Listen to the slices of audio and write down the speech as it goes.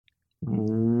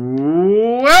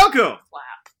Welcome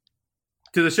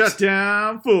to the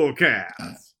Shutdown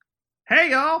Fullcast.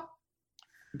 Hey, y'all.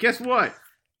 Guess what?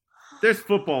 There's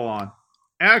football on.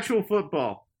 Actual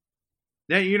football.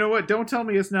 Now, you know what? Don't tell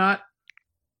me it's not.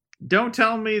 Don't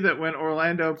tell me that when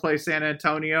Orlando plays San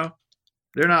Antonio,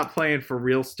 they're not playing for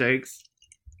real stakes.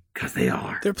 Because they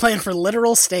are. They're playing for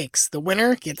literal stakes. The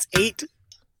winner gets 8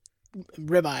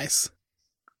 ribeyes.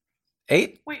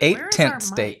 Eight tent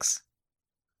stakes.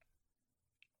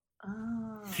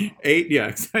 Oh. 8,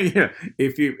 yeah.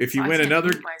 If you win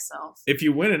another, if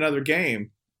you win another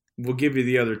game, we'll give you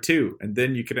the other 2, and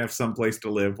then you can have some place to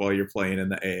live while you're playing in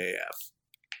the AAF.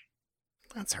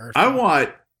 That's hurtful. I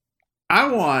want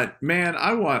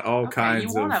all kinds of.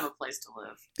 You won't have a place to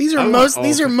live. These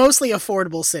are mostly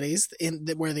affordable cities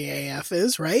where the AAF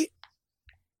is, right?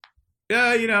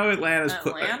 Yeah,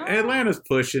 Atlanta's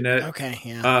pushing it. Okay,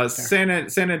 yeah. San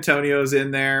Antonio's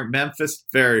in there. Memphis,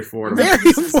 very affordable. Very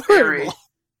affordable.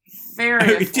 Very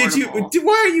affordable.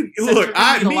 Why are you? Look,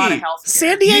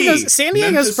 San Diego's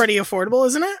Memphis, pretty affordable,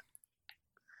 isn't it?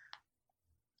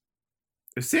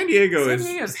 San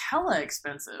Diego's hella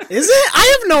expensive. Is it?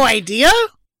 I have no idea.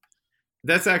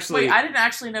 That's actually. Wait, I didn't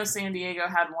actually know San Diego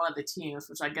had one of the teams,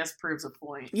 which I guess proves a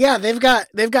point. Yeah, they've got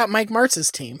Mike Martz's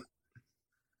team.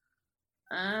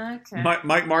 Okay.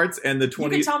 Mike Martz and the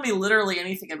 20. You can tell me literally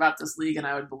anything about this league, and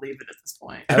I would believe it at this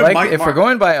point. I like if we're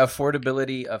going by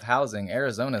affordability of housing,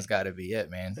 Arizona's got to be it,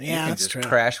 man. Yeah, that's true.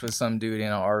 Crash with some dude in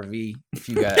an RV if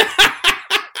you got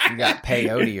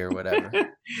peyote or whatever.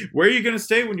 Where are you going to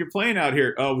stay when you're playing out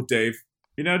here? Oh, with Dave.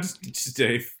 Just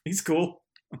Dave. He's cool.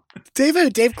 Dave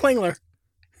Klingler.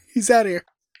 He's out here.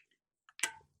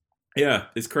 Yeah,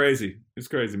 it's crazy. It's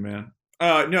crazy, man.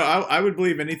 No, I would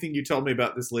believe anything you told me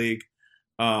about this league.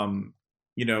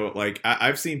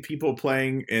 I've seen people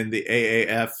playing in the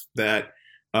AAF that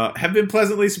have been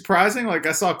pleasantly surprising. Like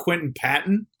I saw Quentin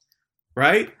Patton,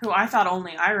 right? Who I thought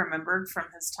only I remembered from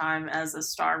his time as a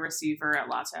star receiver at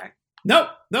La Tech. Nope.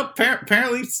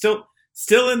 Apparently still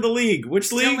in the league.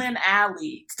 Which league? Still in A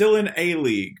league. Still in A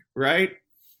league, right?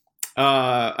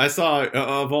 I saw,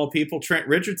 of all people, Trent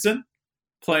Richardson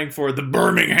playing for the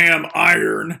Birmingham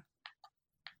Iron,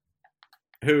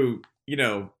 who,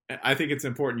 I think it's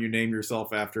important you name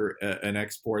yourself after an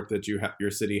export that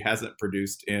your city hasn't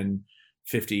produced in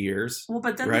 50 years. Well,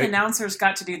 but then right? the announcers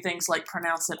got to do things like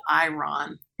pronounce it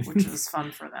Iron, which was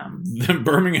fun for them. The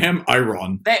Birmingham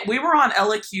Iron. We were on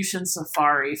elocution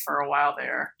safari for a while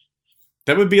there.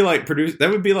 That would be like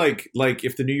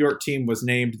if the New York team was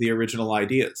named the Original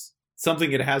Ideas.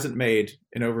 Something it hasn't made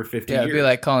in over 50 years. Yeah, it'd be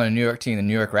like calling a New York team the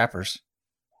New York Rappers.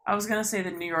 I was going to say the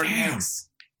New York Knicks.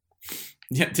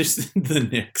 Yeah, just the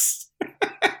Knicks.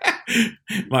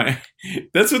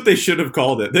 That's what they should have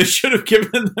called it. They should have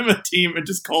given them a team and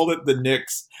just called it the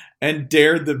Knicks and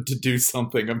dared them to do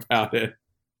something about it.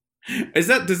 Is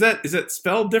that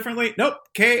spelled differently? Nope.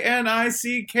 Knicks.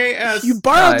 You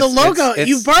borrowed the logo.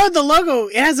 You borrowed the logo.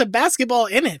 It has a basketball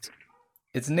in it.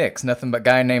 It's Knicks, nothing but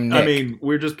guy named Nick. I mean,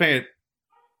 we're just paying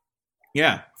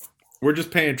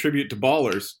tribute to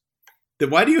ballers.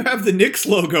 Then why do you have the Knicks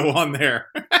logo on there?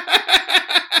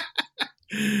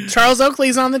 Charles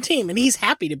Oakley's on the team, and he's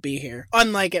happy to be here,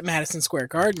 unlike at Madison Square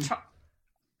Garden.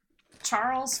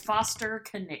 Charles Foster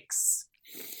Knicks.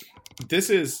 This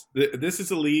is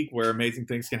a league where amazing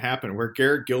things can happen, where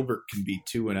Garrett Gilbert can be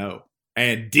 2-0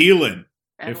 and dealing.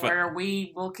 And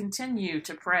we will continue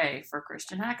to pray for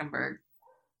Christian Hackenberg.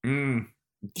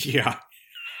 Yeah.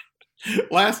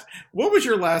 What was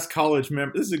your last college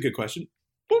memory? This is a good question.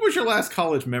 What was your last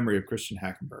college memory of Christian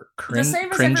Hackenberg? The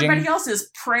same as everybody else is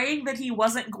praying that he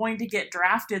wasn't going to get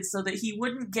drafted so that he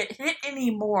wouldn't get hit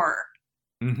anymore.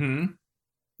 Mm-hmm.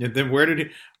 Yeah, then where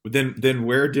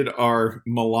did our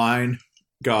malign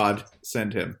God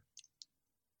send him?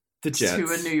 The Jets.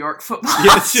 To a New York football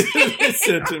team.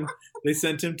 They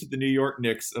sent him to the New York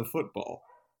Knicks of football.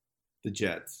 The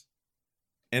Jets.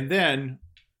 And then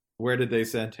where did they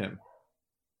send him?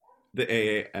 The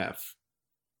AAF.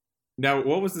 Now,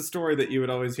 what was the story that you would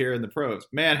always hear in the pros?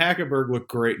 Man, Hackenberg looked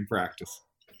great in practice.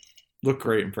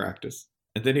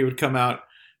 And then he would come out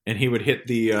and he would hit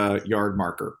the yard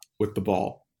marker with the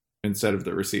ball instead of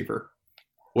the receiver.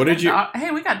 Hey,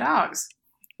 we got dogs.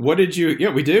 Yeah,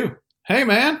 we do. Hey,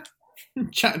 man.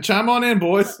 Chime on in,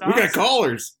 boys. We got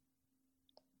callers.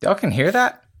 Y'all can hear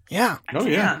that? Yeah. Oh,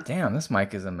 yeah. Damn, this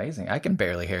mic is amazing. I can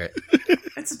barely hear it.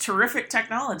 It's a terrific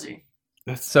technology.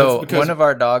 That's one of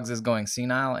our dogs is going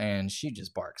senile, and she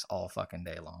just barks all fucking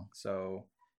day long. So,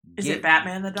 is it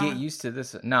Batman the dog? Get used to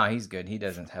this. No, he's good. He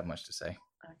doesn't have much to say. Okay.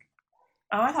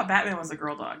 Oh, I thought Batman was a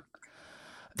girl dog.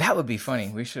 That would be funny.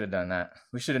 We should have done that.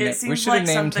 We should It have seems like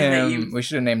named something that him. you- We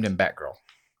should have named him Batgirl.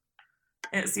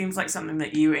 It seems like something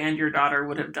that you and your daughter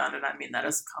would have done, and I mean that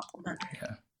as a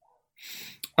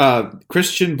compliment.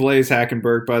 Christian Blaise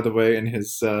Hackenberg, by the way, in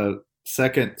his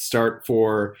second start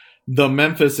for the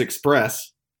Memphis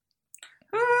Express.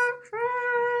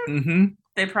 Mm-hmm.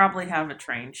 They probably have a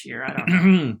train cheer. I don't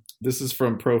know. This is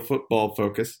from Pro Football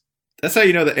Focus. That's how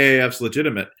you know the AAF's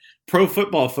legitimate. Pro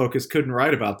Football Focus couldn't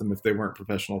write about them if they weren't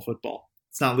professional football.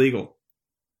 It's not legal.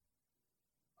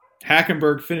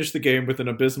 Hackenberg finished the game with an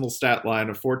abysmal stat line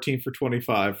of 14 for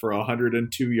 25 for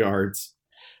 102 yards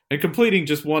and completing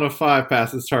just 1 of 5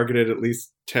 passes targeted at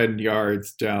least 10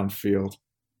 yards downfield.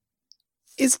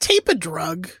 Is tape a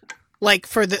drug? Like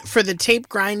for the tape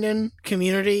grinding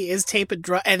community, is tape a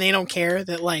drug? And they don't care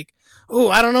that oh,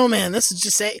 I don't know, man. This is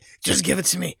just give it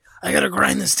to me. I gotta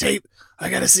grind this tape. I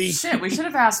gotta see. Shit, we should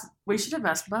have asked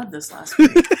Bud this last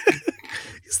week.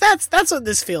 That's what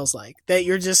this feels like. That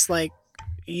you're just like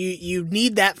you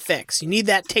need that fix. You need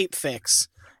that tape fix,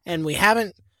 and we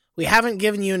haven't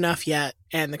given you enough yet.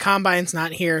 And the combine's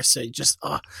not here, so you just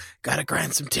gotta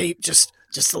grind some tape just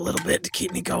a little bit to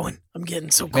keep me going. I'm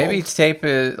getting so cold. Maybe tape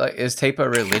is tape a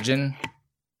religion?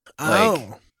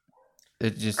 Oh,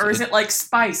 Or is it like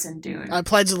spice in Dune? I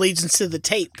pledge allegiance to the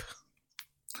tape.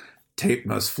 Tape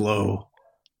must flow.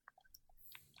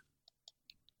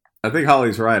 I think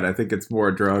Holly's right. I think it's more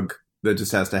a drug that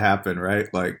just has to happen, right?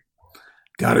 Like,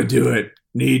 gotta do it.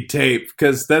 Need tape.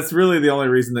 Because that's really the only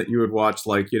reason that you would watch,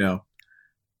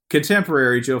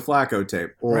 contemporary Joe Flacco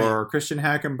tape or Christian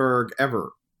Hackenberg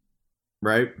ever.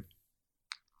 Right?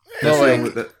 No,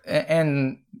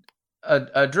 and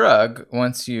a drug,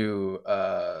 once you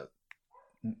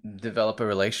develop a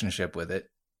relationship with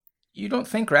it, you don't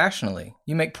think rationally.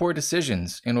 You make poor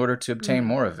decisions in order to obtain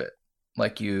more of it.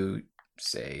 Like you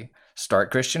say, start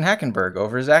Christian Hackenberg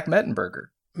over Zach Mettenberger.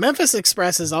 Memphis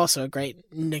Express is also a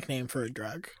great nickname for a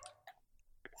drug.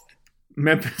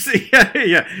 Memphis,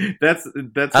 yeah. That's.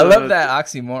 I love that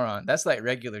oxymoron. That's like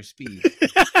regular speed.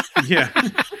 Yeah,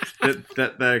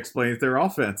 that explains their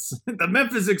offense. The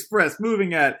Memphis Express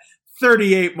moving at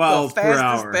 38 miles per hour.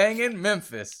 Fastest bang in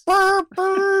Memphis.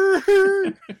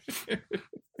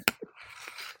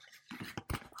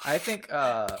 I think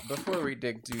before we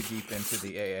dig too deep into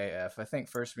the AAF, I think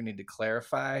first we need to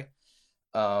clarify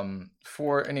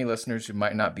for any listeners who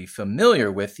might not be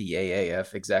familiar with the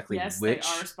AAF, exactly yes, which they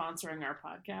are sponsoring our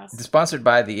podcast. It's sponsored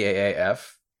by the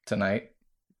AAF tonight.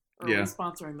 Or are we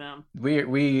sponsoring them?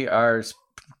 We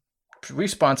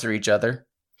sponsor each other.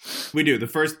 We do. The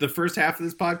first half of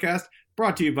this podcast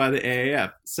brought to you by the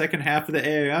AAF. Second half of the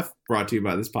AAF brought to you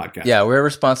by this podcast. Yeah, we're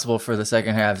responsible for the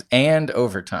second halves and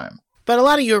overtime. But a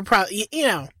lot of you are probably,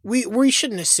 we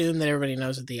shouldn't assume that everybody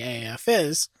knows what the AAF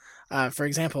is. For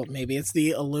example, maybe it's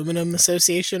the Aluminum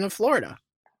Association of Florida,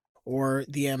 or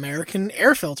the American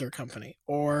Air Filter Company,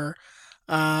 or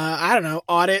I don't know,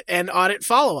 Audit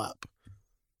Follow-Up.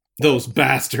 Those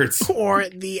bastards. Or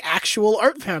the actual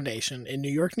Art Foundation in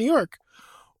New York, New York.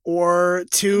 Or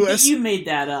You made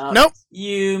that up. Nope.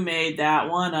 You made that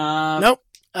one up. Nope.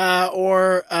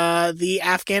 Or the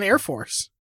Afghan Air Force.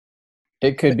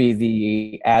 It could be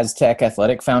the Aztec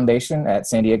Athletic Foundation at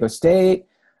San Diego State.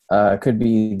 Could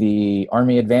be the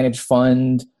Army Advantage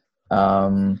Fund.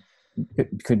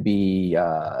 Could be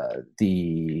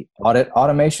the audit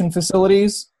automation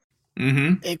facilities.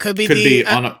 Mm-hmm. It could be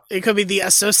it could be the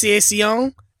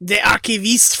Association des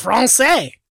Archivistes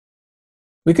Français.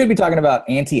 We could be talking about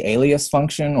anti-alias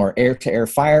function, or air-to-air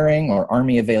firing, or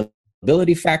Army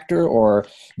availability factor, or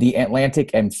the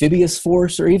Atlantic Amphibious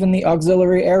Force, or even the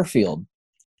Auxiliary Airfield.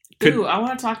 Ooh, I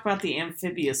want to talk about the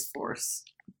Amphibious Force,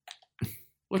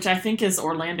 which I think is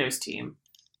Orlando's team.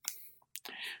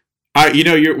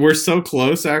 We're so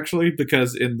close, actually,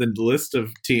 because in the list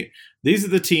of these are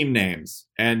the team names,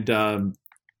 and I'm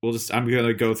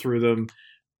gonna go through them,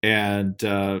 and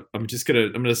I'm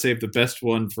gonna save the best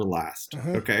one for last.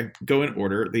 Uh-huh. Okay, go in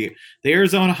order. The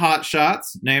Arizona Hot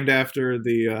Shots, named after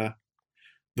the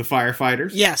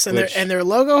firefighters. Yes, and their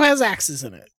logo has axes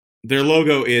in it. Their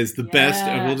logo is the best,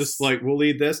 and we'll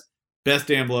lead this best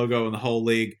damn logo in the whole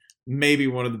league. Maybe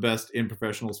one of the best in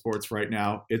professional sports right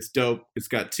now. It's dope. It's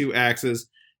got 2 axes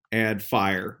and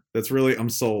fire. I'm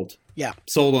sold. Yeah.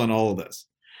 Sold on all of this.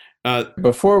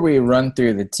 Before we run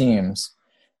through the teams,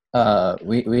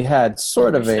 we had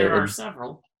sort of there are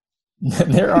several.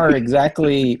 There are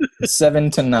exactly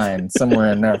 7 to 9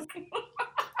 somewhere in there.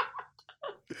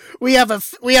 We have a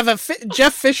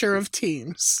Jeff Fisher of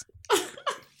teams.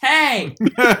 Hey,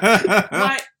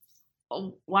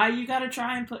 why you gotta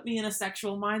try and put me in a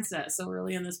sexual mindset so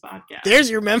early in this podcast? There's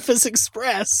your Memphis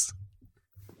Express.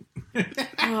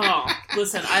 Oh,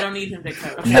 listen, I don't need him to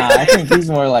coach. Nah, I think he's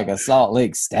more like a Salt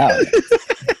Lake Stallion.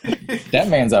 That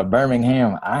man's a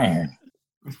Birmingham Iron.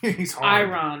 He's hard.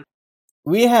 Iron.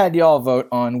 We had y'all vote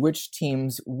on which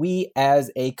teams we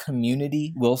as a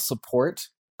community will support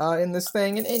in this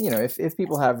thing. And if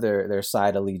people have their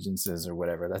side allegiances or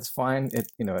whatever, that's fine. At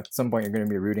some point you're going to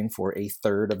be rooting for a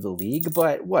third of the league,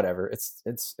 but whatever.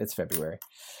 It's February.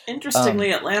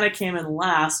 Interestingly, Atlanta came in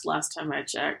last time I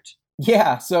checked.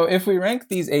 Yeah, so if we rank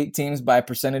these 8 teams by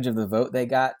percentage of the vote they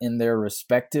got in their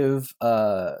respective,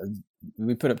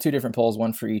 we put up 2 different polls,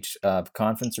 one for each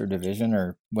conference or division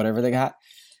or whatever they got.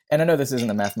 And I know this isn't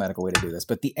a mathematical way to do this,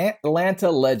 but the Atlanta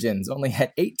Legends only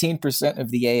had 18% of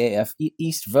the AAF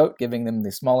East vote, giving them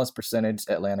the smallest percentage.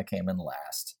 Atlanta came in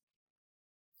last,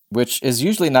 which is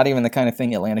usually not even the kind of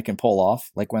thing Atlanta can pull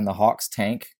off. Like when the Hawks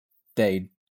tank, they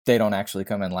don't actually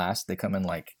come in last. They come in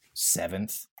like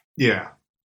 7th. Yeah.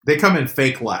 They come in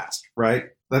fake last, right?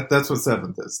 That's what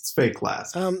 7th is. It's fake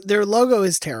last. Their logo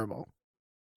is terrible.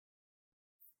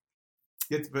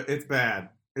 It's bad.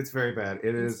 It's very bad.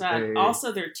 It's bad.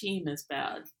 Also, their team is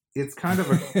bad. It's kind of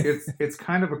a it's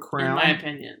kind of a crown, in my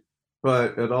opinion.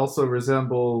 But it also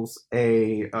resembles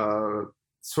a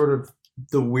sort of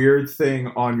the weird thing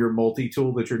on your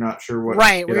multi-tool that you're not sure what.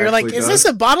 Right, where you're like, does. is this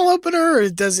a bottle opener, or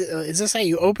is this how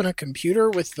you open a computer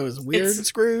with those weird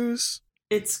screws?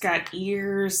 It's got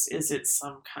ears. Is it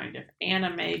some kind of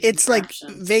anime? It's like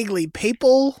vaguely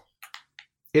papal.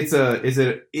 Is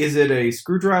it a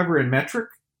screwdriver in metric?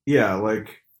 Yeah,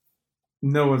 like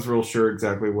no one's real sure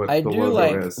exactly what the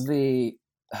logo is.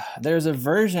 There's a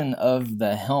version of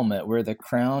the helmet where the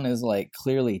crown is like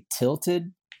clearly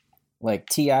tilted, like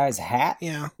T.I.'s hat.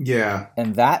 Yeah.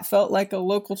 And that felt like a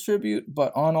local tribute,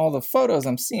 but on all the photos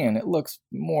I'm seeing, it looks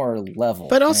more level.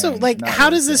 But also, like,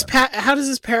 how does this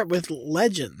pair up with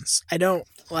Legends? I don't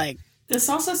like. This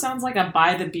also sounds like a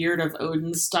by the beard of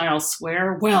Odin style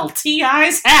swear. Well,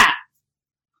 T.I.'s hat.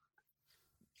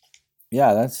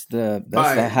 Yeah, that's the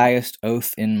highest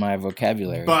oath in my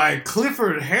vocabulary. By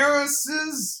Clifford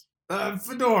Harris's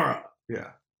fedora. Yeah.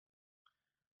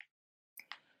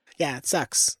 Yeah, it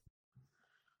sucks.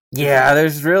 Yeah,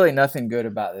 there's really nothing good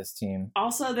about this team.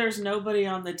 Also, there's nobody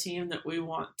on the team that we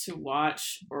want to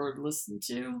watch or listen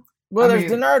to. Well,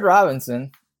 there's Denard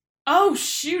Robinson. Oh,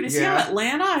 shoot. Is he on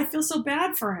Atlanta? I feel so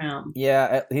bad for him.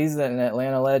 Yeah, he's an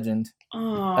Atlanta legend.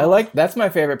 Oh. That's my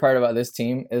favorite part about this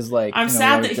team is like, I'm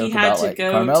sad that he had to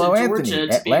go Carmelo to Georgia Anthony,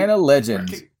 to Atlanta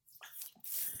legend.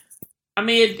 I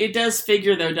mean, it does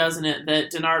figure, though, doesn't it,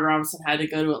 that Denard Robinson had to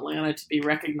go to Atlanta to be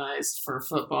recognized for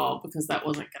football because that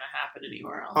wasn't going to happen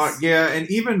anywhere else. Yeah, and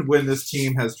even when this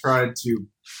team has tried to,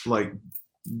 like,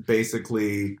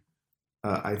 basically,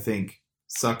 I think,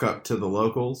 suck up to the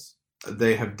locals,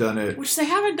 they have done it. Which they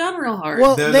haven't done real hard.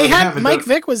 Well, they had Mike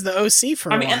Vick was the OC for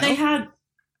a while. And they had.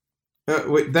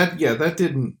 That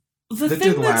didn't. The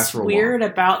thing that's weird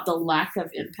about the lack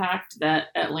of impact that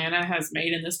Atlanta has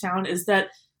made in this town is that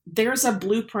there's a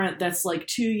blueprint that's like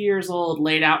 2 years old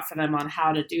laid out for them on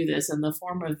how to do this in the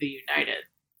form of the United.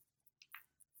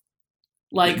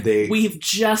 Like, we've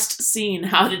just seen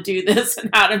how to do this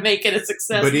and how to make it a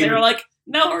success. They're like,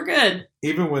 no, we're good.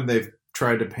 Even when they've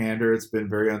tried to pander, it's been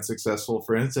very unsuccessful.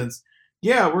 For instance,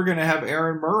 we're going to have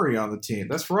Aaron Murray on the team.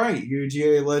 That's right,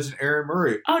 UGA legend Aaron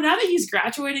Murray. Oh, now that he's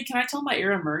graduated, can I tell my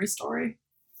Aaron Murray story?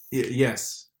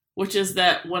 Yes. Which is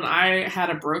that when I had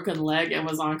a broken leg and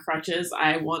was on crutches,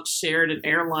 I once shared an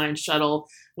airline shuttle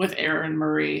with Aaron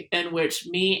Murray in which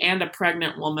me and a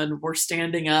pregnant woman were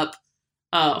standing up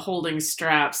holding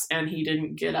straps, and he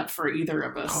didn't get up for either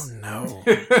of us. Oh,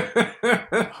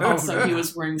 no. Also, he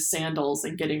was wearing sandals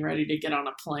and getting ready to get on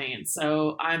a plane.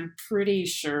 So I'm pretty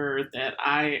sure that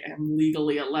I am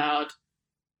legally allowed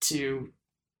to...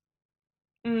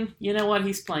 you know what?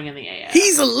 He's playing in the AAF.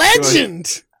 He's a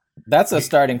legend! That's a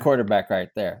starting quarterback right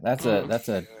there. That's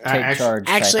a take charge.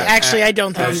 Actually, I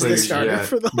don't think he's the starter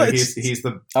for the Legends. He's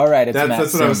the. All right,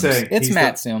 that's what I was saying. It's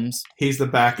Matt Sims. He's the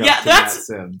backup to Matt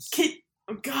Sims.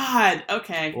 God,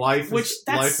 okay.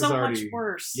 That's so much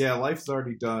worse. Yeah, life's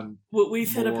already done.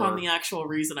 We've hit upon the actual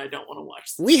reason I don't want to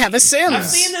watch this. We have a Sims. I've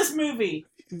seen this movie.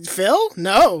 Phil?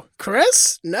 No.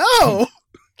 Chris? No.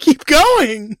 Keep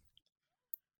going.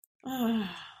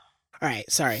 All right,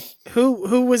 sorry.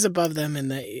 Who was above them in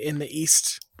the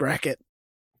East bracket?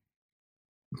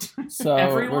 So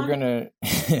Everyone?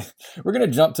 we're gonna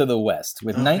jump to the West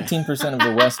with 19% of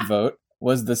the West vote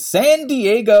was the San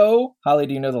Diego. Holly,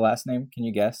 do you know the last name? Can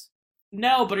you guess?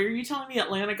 No, but are you telling me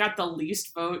Atlanta got the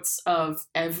least votes of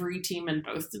every team in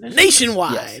both divisions?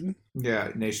 Nationwide.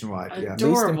 Yeah, nationwide. Yeah. Adorable.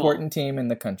 Least important team in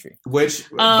the country.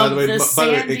 Which, by the way,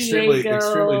 San extremely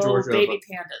Diego Georgia, baby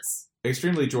pandas.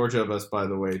 extremely Georgia of us, by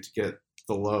the way, to get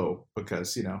the low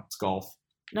because it's golf.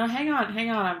 No, hang on.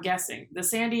 I'm guessing the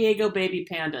San Diego baby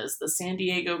pandas, the San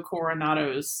Diego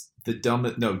Coronados.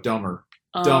 Dumber.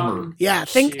 Yeah,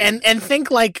 think shoot. and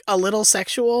think like a little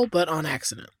sexual, but on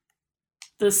accident.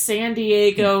 The San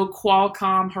Diego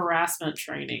Qualcomm harassment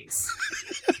trainings.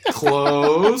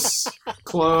 Close.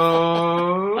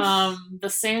 The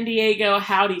San Diego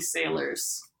Howdy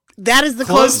Sailors. That is the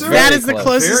Closer? That is the Very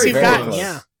closest close. you've Very gotten.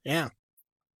 close. Yeah.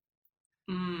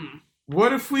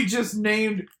 What if we just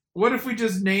named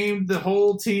the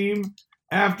whole team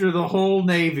after the whole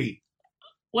Navy?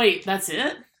 Wait, that's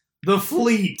it? The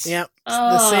Fleet. Yep.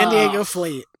 The San Diego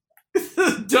Fleet.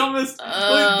 The dumbest. It's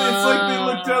like they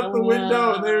looked out the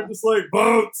window and they were just like,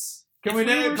 boats. Can we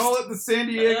call it the San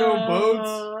Diego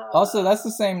Boats? Also, that's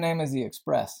the same name as the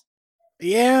Express.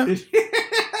 Yeah. It's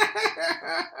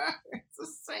the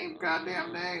same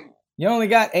goddamn name. You only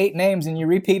got 8 names and you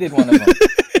repeated one of them.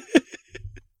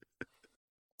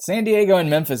 San Diego and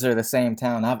Memphis are the same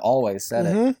town. I've always said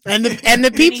it. Mm-hmm. And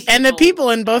the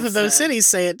people in both of those cities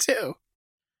say it too.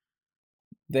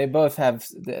 They both have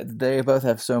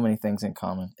so many things in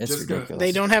common. It's ridiculous.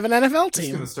 They don't have an NFL I'm just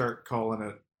team. going to start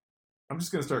calling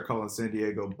San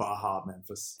Diego Baja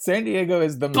Memphis. San Diego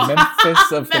is the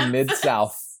Memphis of the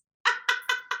Mid-South.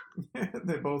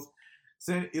 They both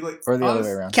Or the other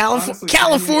way around. Honestly,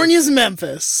 California's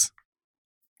Memphis.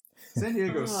 San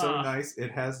Diego's so nice.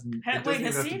 It has. It doesn't has even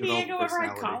have to San develop Diego ever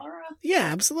had personality. cholera? Yeah,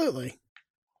 absolutely.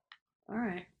 All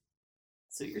right.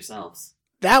 Suit yourselves.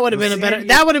 That would have been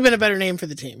a better name for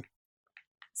the team.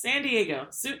 San Diego,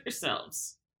 suit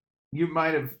yourselves. You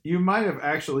might have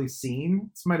actually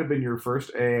seen. This might have been your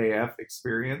first AAF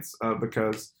experience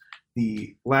because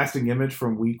the lasting image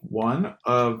from week 1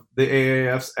 of the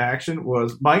AAF's action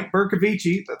was Mike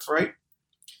Bercovici. That's right,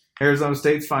 Arizona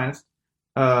State's finest.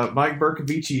 Mike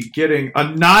Bercovici getting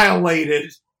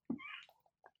annihilated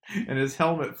and his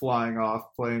helmet flying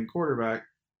off playing quarterback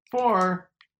for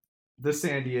the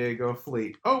San Diego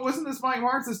Fleet. Oh, wasn't this Mike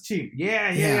Martz's team?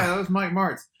 Yeah, that was Mike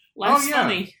Martz. Life's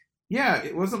funny. Yeah,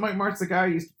 it wasn't Mike Martz the guy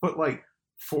who used to put like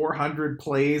 400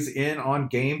 plays in on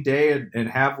game day and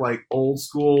have like old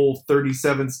school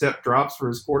 37-step drops for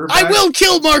his quarterback? I will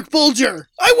kill Mark Bulger!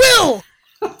 I will!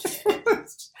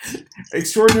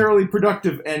 Extraordinarily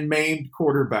productive and maimed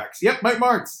quarterbacks. Yep, Mike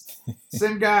Martz.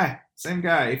 Same guy.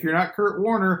 If you're not Kurt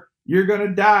Warner, you're going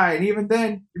to die. And even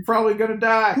then, you're probably going to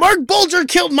die. Mark Bulger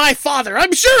killed my father.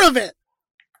 I'm sure of it.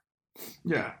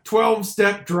 Yeah.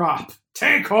 12-step drop.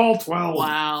 Take all 12.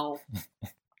 Wow.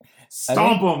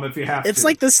 Stomp them if you have to. It's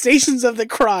like the Stations of the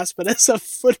Cross, but it's a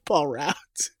football route.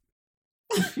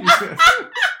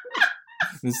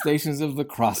 The Stations of the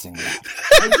Crossing route.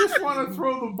 I just want to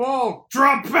throw the ball.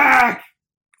 Drop back!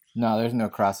 No, there's no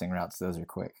crossing routes. Those are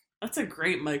quick. That's a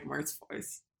great Mike Martz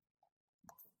voice.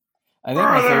 I think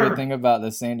my favorite thing about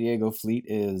the San Diego Fleet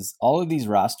is all of these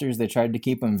rosters, they tried to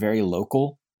keep them very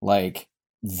local. Like,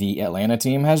 the Atlanta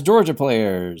team has Georgia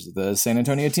players. The San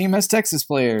Antonio team has Texas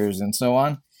players, and so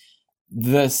on.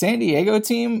 The San Diego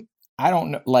team, I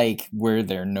don't know, like, were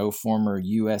there no former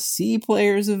USC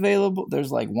players available?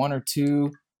 There's like 1 or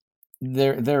 2.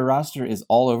 Their roster is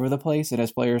all over the place. It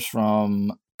has players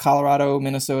from Colorado,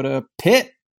 Minnesota,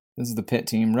 Pitt. This is the Pitt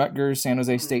team. Rutgers, San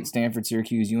Jose State, Stanford,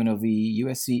 Syracuse, UNLV,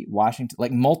 USC, Washington.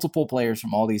 Like multiple players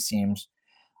from all these teams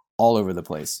all over the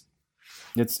place.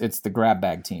 It's the grab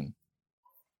bag team.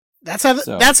 That's how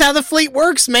the Fleet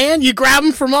works, man. You grab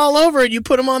them from all over and you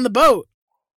put them on the boat.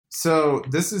 So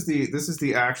this is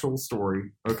the actual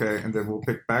story, okay, and then we'll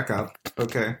pick back up,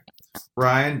 okay.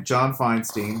 Ryan, John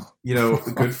Feinstein,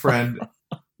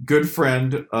 good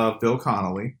friend of Bill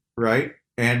Connolly, right,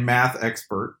 and math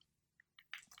expert.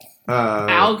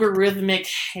 Algorithmic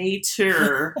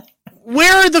hater.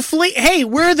 Where are the Fleet? Hey,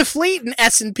 where are the Fleet in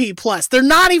S&P Plus? They're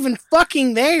not even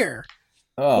fucking there.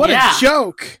 Oh. What a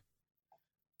joke!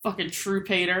 Fucking troop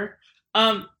hater.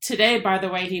 Today, by the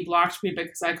way, he blocked me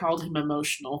because I called him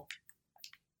emotional.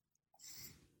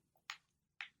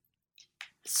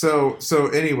 So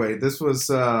anyway, there was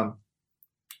a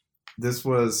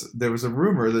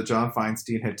rumor that John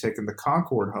Feinstein had taken the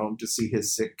Concorde home to see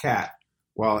his sick cat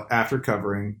after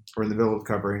covering, or in the middle of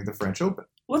covering, the French Open.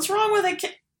 What's wrong with a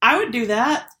cat? I would do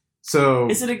that. So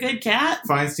is it a good cat?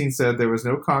 Feinstein said there was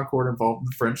no Concorde involved in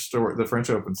the French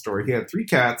Open story. He had 3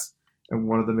 cats, and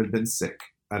one of them had been sick.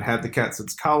 I'd had the cat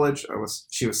since college.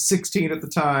 She was 16 at the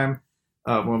time.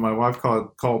 When my wife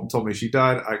called and told me she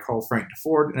died, I called Frank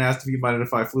DeFord and asked if he minded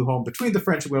if I flew home between the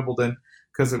French and Wimbledon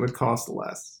because it would cost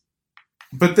less.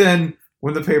 But then,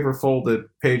 when the paper folded,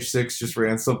 page 6 just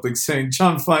ran something saying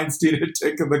John Feinstein had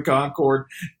taken the Concorde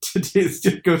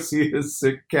to go see his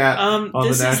sick cat on the national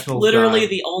This is literally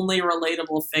the only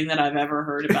relatable thing that I've ever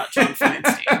heard about John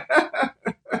Feinstein.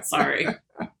 Sorry.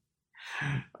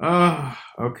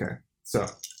 Okay. So,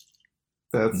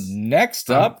 that's... Next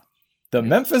up, the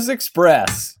Memphis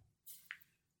Express.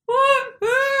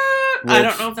 I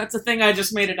don't know if that's a thing. I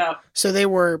just made it up. So they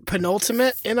were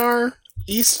penultimate in our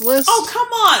East list? Oh, come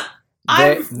on!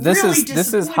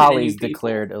 This is Holly's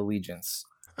declared allegiance.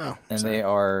 Oh. And they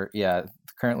are,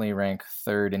 currently ranked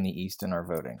 3rd in the East in our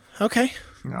voting. Okay.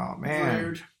 Oh, man.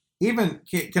 Rude. Even,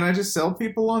 can I just sell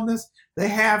people on this? They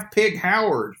have Pig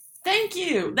Howard. Thank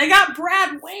you. They got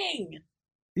Brad Wing.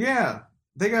 Yeah.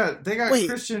 They got Wait.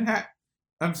 Christian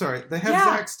I'm sorry. They have Yeah.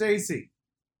 Zach Stacy.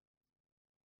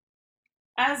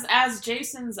 As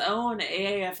Jason's own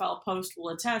AAFL post will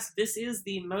attest, this is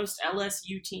the most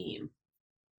LSU team.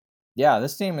 Yeah,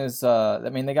 this team is,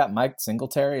 they got Mike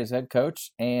Singletary as head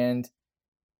coach, and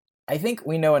I think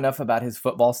we know enough about his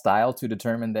football style to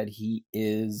determine that he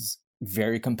is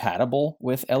very compatible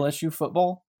with LSU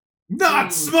football.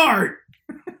 Not smart!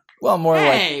 Well, more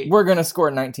Hey! like, we're going to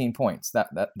score 19 points. That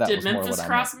Did was more Memphis what I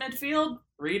cross meant. midfield?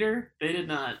 Reader, they did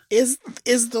not. Is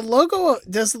the logo,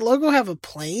 does the logo have a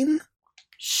plane?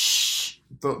 Shh.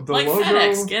 The Like logo,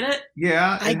 FedEx, get it?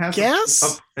 yeah, I it has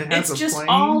guess. it has It's a just plane.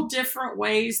 all different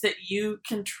ways that you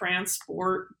can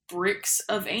transport bricks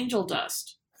of angel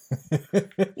dust,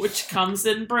 which comes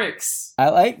in bricks. I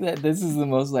like that this is the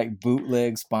most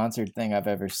bootleg sponsored thing I've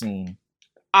ever seen.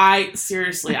 I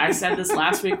said this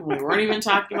last week when we weren't even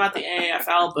talking about the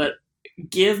AAFL, but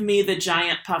give me the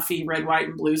giant puffy red, white,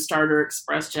 and blue starter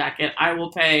express jacket. I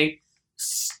will pay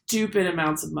stupid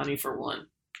amounts of money for one.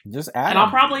 Just add And them.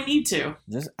 I'll probably need to.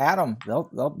 Just add them.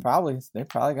 They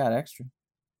probably got extra.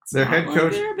 It's Their not head like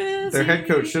coach- they're busy. Their head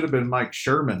coach should have been Mike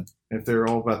Sherman if they're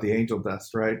all about the angel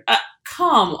dust, right?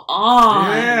 Come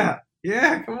on.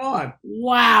 Yeah, come on.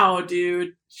 Wow,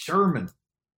 dude. Sherman.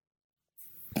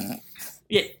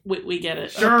 Yeah, we get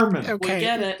it. Sherman. Okay. We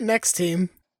get it. Next team.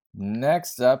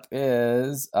 Next up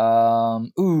is all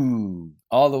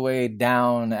the way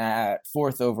down at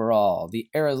 4th overall, the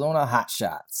Arizona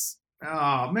Hotshots.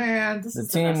 Oh, man. This The is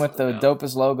team best with the logo.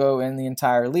 dopest logo in the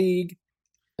entire league.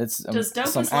 It's Does dopest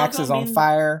some logo axes on mean-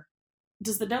 fire.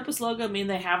 Does the dopest logo mean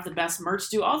they have the best merch?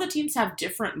 Do all the teams have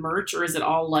different merch, or is it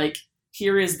all like,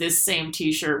 here is this same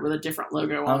T-shirt with a different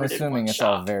logo on I'm it in assuming one it's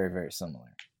shop? all very, very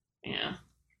similar. Yeah.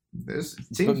 This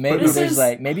But team's maybe This there's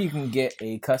is- maybe you can get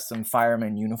a custom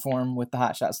fireman uniform with the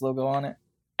Hotshots logo on it.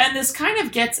 And this kind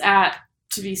of gets at,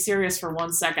 to be serious for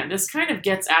 1 second, this kind of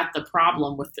gets at the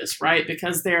problem with this, right?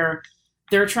 Because they're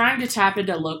trying to tap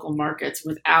into local markets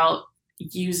without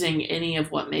using any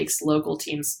of what makes local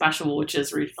teams special, which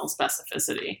is regional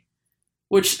specificity.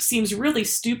 Which seems really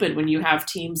stupid when you have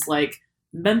teams like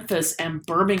Memphis and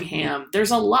Birmingham. There's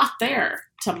a lot there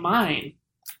to mine.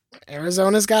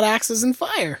 Arizona's got axes and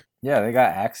fire. Yeah, they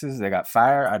got axes, they got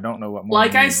fire. I don't know what more.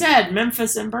 Like you I need. said,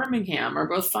 Memphis and Birmingham are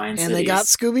both fine cities. And they got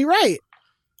Scooby Wright.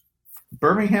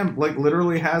 Birmingham,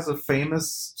 literally has a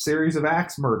famous series of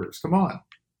axe murders. Come on.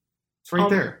 It's right Oh,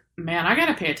 there. Man, I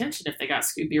gotta pay attention if they got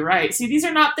Scooby right. See, these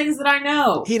are not things that I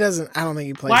know. He doesn't, I don't think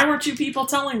he plays. Why weren't you people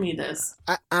telling me this?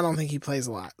 I don't think he plays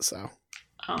a lot, so.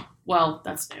 Oh, well,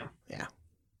 that's new.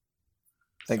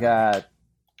 They got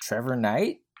Trevor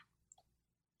Knight.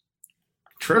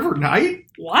 Trevor Knight?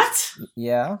 What?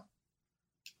 Yeah.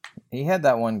 He had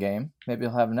that one game. Maybe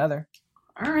he'll have another.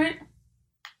 All right.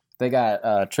 They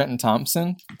got Trenton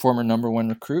Thompson, former number 1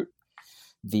 recruit.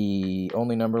 The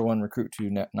only number 1 recruit to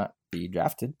not be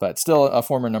drafted, but still a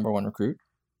former number 1 recruit.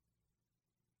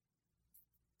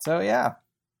 So, yeah.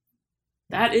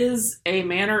 That is a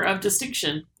manner of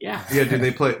distinction. Yeah. Yeah, do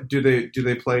they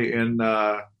play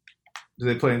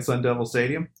in Sun Devil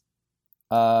Stadium?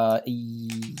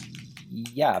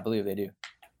 Yeah, I believe they do.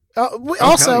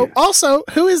 Also,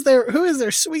 who is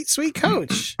their sweet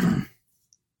coach?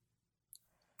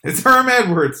 It's Herm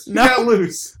Edwards. No. You got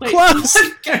loose. Wait, Close.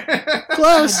 God,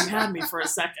 Close. you had me for a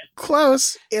second.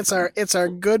 Close. It's our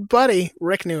good buddy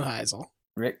Rick Neuheisel.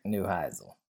 Rick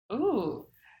Neuheisel. Ooh.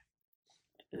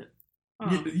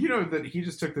 Oh. You know that he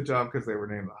just took the job because they were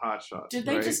named the Hot Shots. Did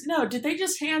they right? Did they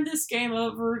just hand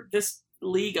this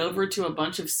league over to a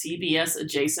bunch of CBS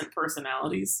adjacent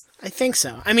personalities? I think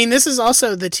so. I mean, this is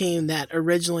also the team that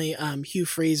originally Hugh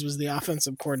Freeze was the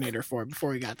offensive coordinator for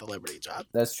before he got the Liberty job.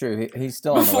 That's true. He's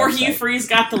still on Before the Hugh website. Freeze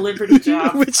got the Liberty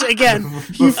job. Which again,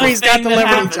 Hugh A Freeze got thing the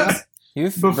that Liberty happens. job.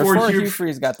 Before Hugh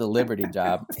Freeze got the Liberty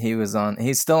job, he's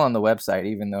still on the website,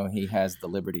 even though he has the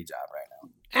Liberty job right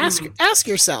now. Ask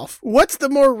yourself, what's the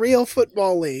more real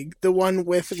football league? The one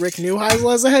with Rick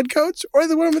Neuheisel as a head coach, or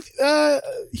the one with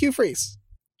Hugh Freeze?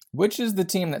 Which is the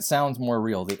team that sounds more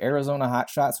real, the Arizona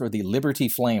Hotshots or the Liberty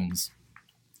Flames?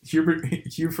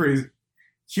 Hugh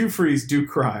Freeze do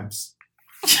crimes.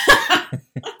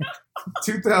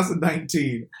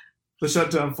 2019, the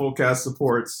Shutdown Fullcast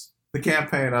supports the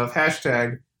campaign of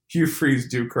hashtag Hugh Freeze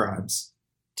do crimes.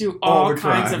 Do all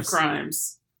kinds of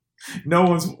crimes. No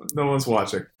one's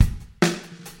watching.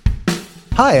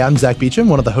 Hi, I'm Zach Beecham,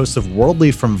 one of the hosts of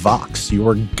Worldly from Vox,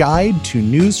 your guide to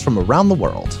news from around the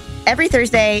world. Every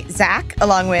Thursday, Zach,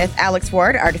 along with Alex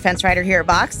Ward, our defense writer here at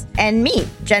Vox, and me,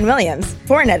 Jen Williams,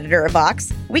 foreign editor of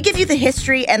Vox, we give you the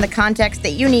history and the context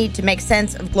that you need to make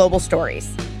sense of global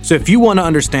stories. So if you want to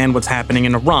understand what's happening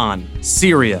in Iran,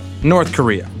 Syria, North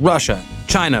Korea, Russia,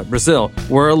 China, Brazil,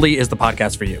 Worldly is the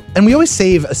podcast for you. And we always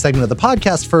save a segment of the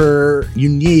podcast for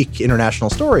unique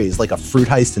international stories, like a fruit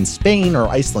heist in Spain or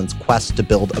Iceland's quest to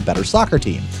build a better soccer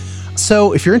team.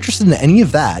 So if you're interested in any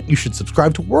of that, you should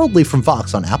subscribe to Worldly from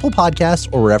Vox on Apple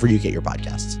Podcasts or wherever you get your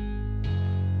podcasts.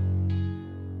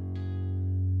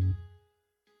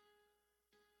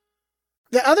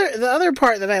 The other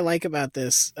part that I like about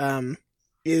this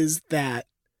is that,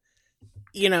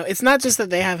 you know, it's not just that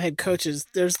they have head coaches.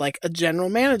 There's like a general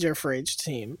manager for each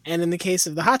team. And in the case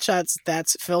of the Hotshots,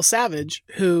 that's Phil Savage,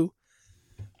 who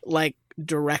like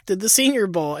directed the Senior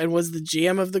Bowl and was the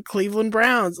GM of the Cleveland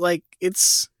Browns. Like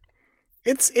it's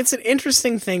an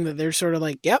interesting thing that they're sort of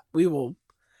like, yep, we will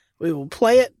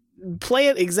play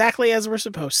it exactly as we're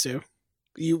supposed to.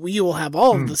 You will have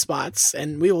all of the spots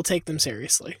and we will take them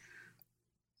seriously.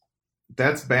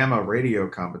 That's Bama radio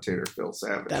commentator Phil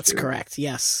Savage. That's correct,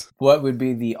 yes. What would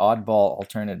be the oddball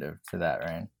alternative to that,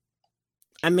 Ryan?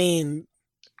 I mean,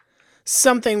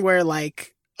 something where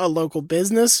like a local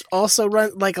business also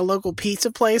runs, like a local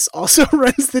pizza place also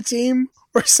runs the team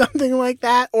or something like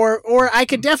that. Or I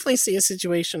could definitely see a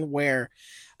situation where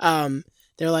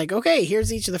they're like, okay,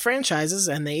 here's each of the franchises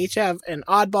and they each have an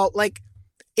oddball. Like,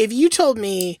 if you told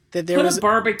me that there was a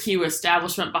barbecue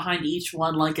establishment behind each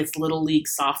one, like it's Little League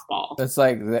softball. It's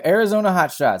like the Arizona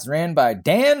Hotshots ran by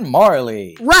Dan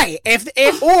Marley. Right. If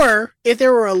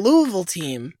there were a Louisville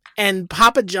team and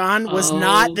Papa John was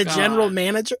not the general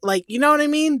manager, like, you know what I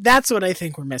mean? That's what I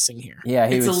think we're missing here. Yeah,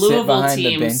 he would sit behind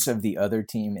the bench of the other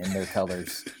team in their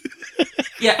colors.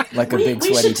 Yeah, like a big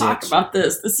sweaty we should talk about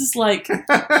this. This is like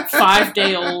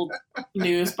 5-day-old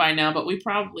news by now, but we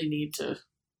probably need to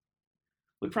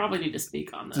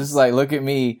speak on this. Just like, look at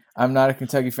me. I'm not a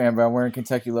Kentucky fan, but I'm wearing a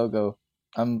Kentucky logo.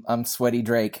 I'm sweaty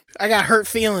Drake. I got hurt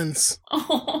feelings.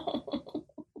 Oh.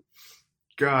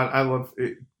 God, I love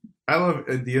it. I love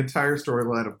the entire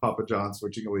storyline of Papa John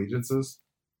switching allegiances.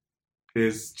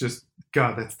 Is just,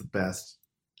 God, that's the best.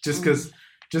 Just because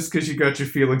you got your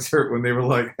feelings hurt when they were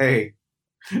like, hey,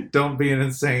 don't be an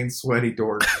insane sweaty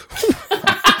dork.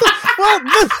 Well,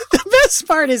 the best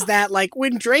part is that, like,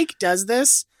 when Drake does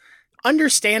this,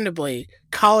 understandably,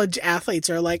 college athletes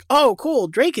are like, oh, cool,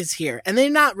 Drake is here. And they're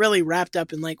not really wrapped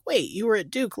up in like, wait, you were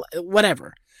at Duke,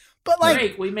 whatever. But like,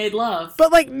 Drake, we made love.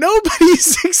 But like,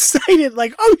 nobody's excited.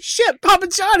 Like, oh shit, Papa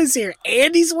John is here.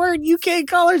 And he's wearing UK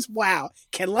colors. Wow.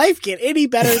 Can life get any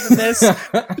better than this?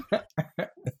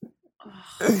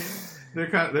 They're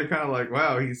kind of like,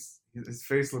 wow, his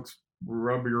face looks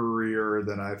rubberier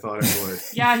than I thought it would.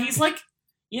 Yeah, he's like,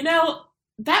 you know,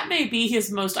 that may be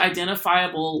his most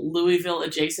identifiable Louisville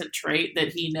adjacent trait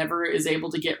that he never is able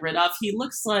to get rid of. He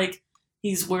looks like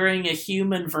he's wearing a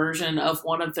human version of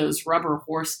one of those rubber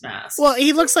horse masks. Well,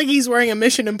 he looks like he's wearing a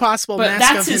Mission Impossible but mask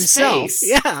that's of his himself. face.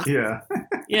 Yeah. Yeah.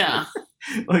 Yeah.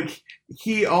 Like,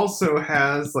 he also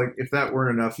has, like, if that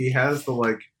weren't enough, he has the,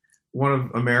 like, one of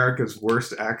America's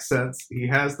worst accents. He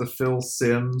has the Phil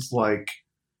Simms, like,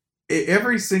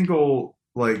 every single,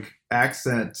 like,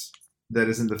 accent that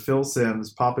is in the Phil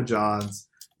Simms, Papa John's,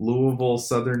 Louisville,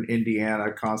 Southern Indiana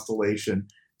constellation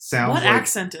sounds what like... What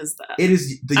accent is that? It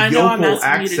is the yokel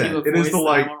accent. It is the,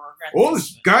 like, oh,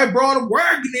 this guy brought a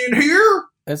wagon in here.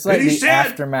 It's like the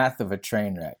aftermath of a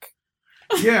train wreck.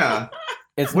 Yeah.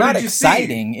 It's not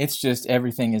exciting. It's just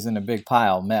everything is in a big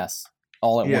pile mess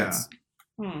all at once.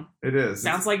 It is.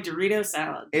 Sounds like Dorito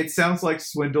salad. It sounds like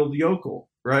swindled yokel,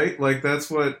 right? Like, that's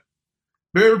what...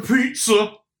 Better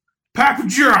pizza, Papa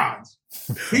John's.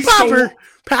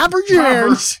 Papa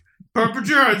John's. Papa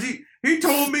John's. He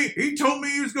told me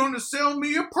he was going to sell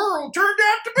me a pearl. Turned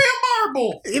out to be a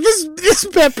marble. This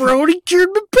pepperoni cured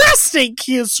my prostate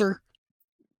cancer.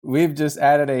 We've just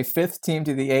added a fifth team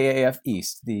to the AAF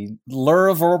East, the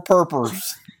Louisville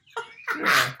Purples.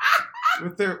 Yeah.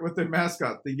 With their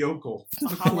mascot, the yokel. The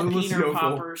clueless Jalapeno yokel.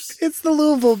 poppers. It's the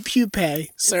Louisville pupae,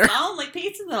 sir. It's the only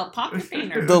pizza that'll pop your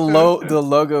peanut. The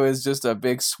logo is just a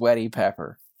big sweaty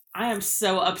pepper. I am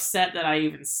so upset that I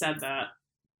even said that.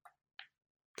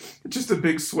 Just a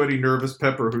big, sweaty, nervous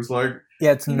pepper who's like,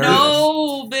 Yeah, it's nervous.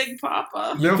 No, Big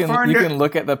Papa. You They'll find can it.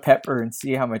 look at the pepper and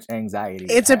see how much anxiety.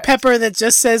 It's it a has. pepper that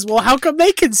just says, well, how come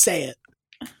they can say it?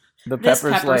 The This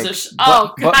pepper's pepper's like, a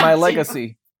oh, but God my damn.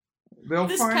 legacy. they'll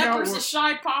This find out pepper's a what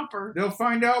shy popper. they'll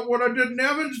find out what I did in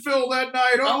Evansville that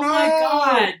night. Oh, Oh no! my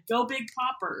God. Go Big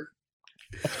Popper.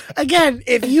 Again,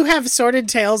 if you have sordid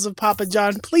tales of Papa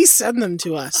John, please send them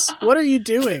to us. What are you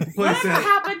doing? Please Whatever send-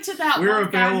 happened to that We're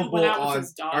one guy who available went out with on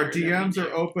his daughter our that we DMs are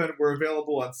knew? open. We're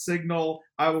available on Signal.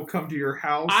 I will come to your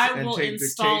house I and will take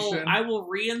dictation. I will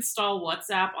reinstall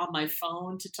WhatsApp on my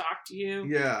phone to talk to you.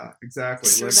 Yeah,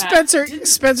 exactly. Like, That-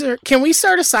 Spencer, can we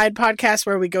start a side podcast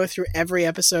where we go through every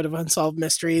episode of Unsolved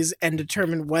Mysteries and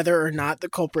determine whether or not the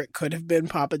culprit could have been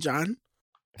Papa John?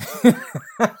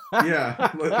 yeah,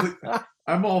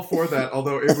 I'm all for that.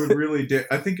 Although it would really,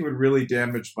 I think it would really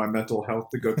damage my mental health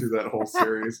to go through that whole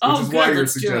series, which Oh, is good, why you're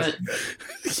let's do suggesting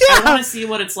I Yeah. want to see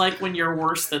what it's like when you're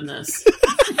worse than this.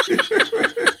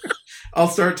 it. I'll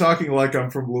start talking like I'm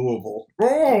from Louisville.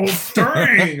 Oh,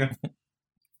 dang!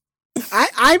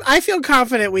 I feel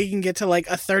confident we can get to like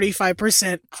a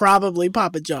 35% probably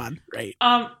Papa John, right?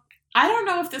 I don't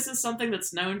know if this is something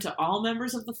that's known to all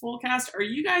members of the full cast. Are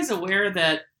you guys aware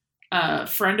that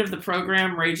friend of the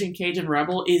program, Raging Cajun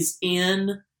Rebel, is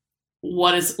in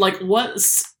was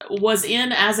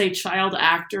in as a child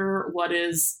actor what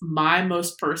is my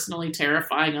most personally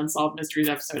terrifying Unsolved Mysteries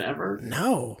episode ever?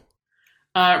 No.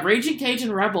 Raging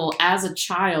Cajun Rebel, as a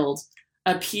child,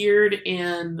 appeared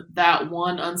in that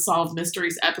one Unsolved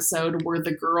Mysteries episode where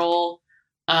the girl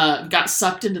got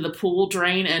sucked into the pool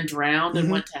drain and drowned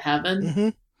and went to heaven. Mm-hmm.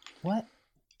 What?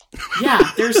 Yeah,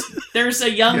 there's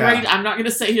a young Yeah. I'm not going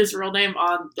to say his real name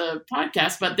on the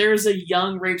podcast, but there's a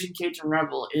young Raging Cajun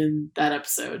Rebel in that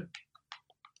episode.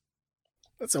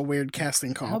 That's a weird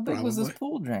casting call. How big was this probably.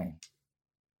 pool drain?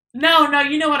 No,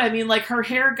 you know what I mean. Like her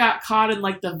hair got caught in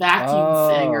like the vacuum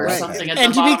thing or Right. something. At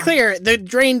And the to be bottom. clear, the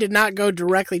drain did not go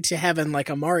directly to heaven like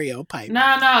a Mario pipe.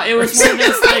 No, it was one of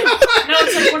those like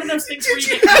it's like one of those things where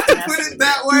you get Put messy. it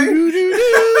that way.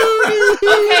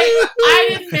 Okay, I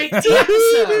didn't make the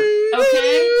episode.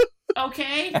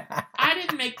 Okay, I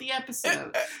didn't make the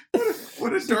episode.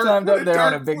 What a She dark. climbed what up a there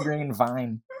on a dark big pla- green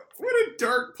vine. What a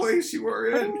dark place you are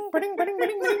in. God,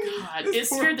 it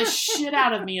scared the shit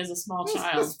out of me as a small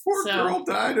child. This poor So girl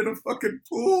died in a fucking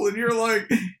pool, and you're like,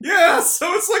 yeah,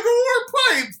 so it's like a war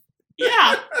pipe.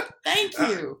 yeah, thank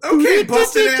you. Okay,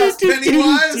 busted ass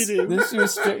Pennywise. Then she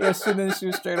was straight. Then she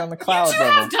was straight on the cloud You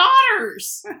level. have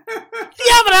daughters.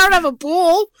 Yeah, but I don't have a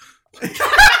pool.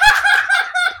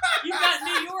 You got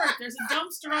New York. There's a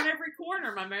dumpster on every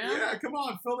corner, my man. Yeah, come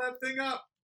on, fill that thing up.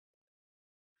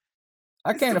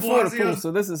 I can't de afford a pool, Blasio's-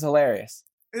 so this is hilarious.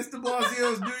 It's de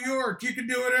Blasio's New York. You can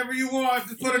do whatever you want.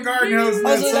 Just put a garden hose in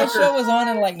that Also, that sucker. show was on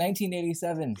in like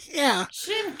 1987. Yeah.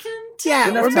 Shimkin, Yeah,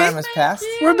 Enough we're, time has passed.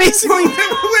 we're basically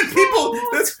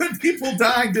That's when people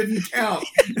dying didn't count.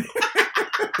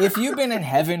 If you've been in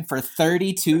heaven for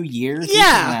 32 years, you Yeah.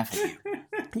 can laugh at me.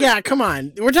 yeah. Come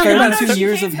on, we're talking about 32 she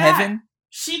years came of back. heaven.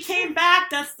 She came back.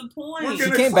 That's the point. We're She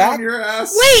gonna came clown back? your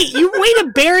ass. Wait, you way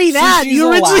to bury that. She's You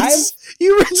originally alive?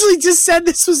 you originally just said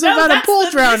this was No, about a that's pool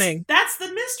the drowning. That's the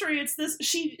mystery. It's this.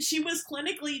 She was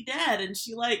clinically dead, and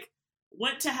she like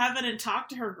went to heaven and talked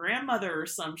to her grandmother or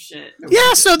some shit.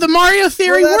 Yeah, so the Mario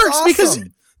theory Well, that's works because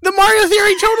awesome. the Mario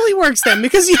theory totally works then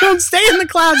because you don't stay in the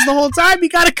clouds the whole time. You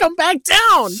got to come back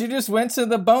down. She just went to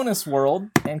the bonus world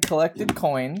and collected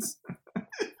coins.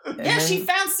 And Yeah, she then-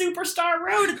 found Superstar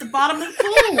Road at the bottom of the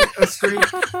pool.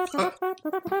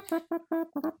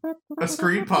 A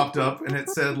screen popped up and it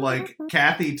said like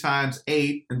Kathy times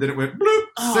 8, and then it went bloop,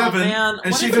 Oh 7, man!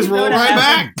 and What she if just you go rolled to right heaven-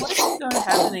 back. What if you go to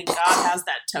heaven and God has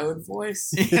that toad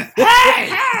voice? Yeah.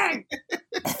 Hey!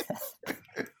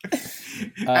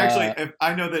 Actually, if,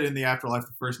 I know that in the afterlife,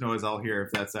 the first noise I'll hear,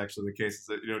 if that's actually the case, is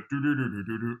that, you know, doo doo doo doo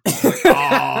doo doo.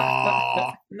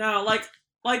 Aww. No, like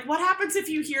what happens if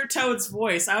you hear Toad's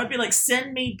voice? I would be like,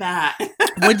 send me back.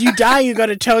 When you die, you go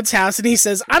to Toad's house and he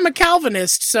says, "I'm a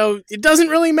Calvinist, so it doesn't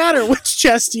really matter which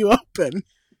chest you open."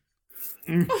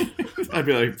 I'd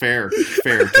be like, fair,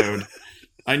 Toad.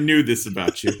 I knew this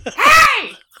about you.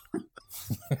 Hey!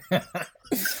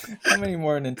 How many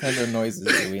more Nintendo noises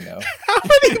do we know? How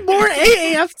many more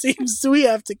AAF teams do we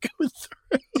have to go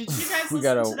through? Did you guys We listen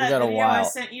got a- to we that got a video I while.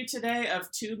 sent you today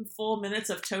of 2 full minutes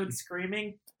of Toad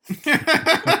screaming?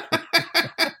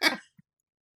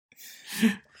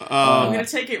 I'm going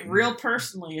to take it real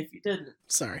personally if you didn't.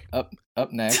 Sorry.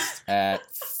 Up next at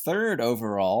third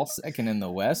overall, second in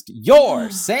the West, your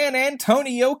San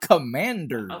Antonio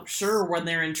Commanders. I'm sure when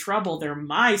they're in trouble, they're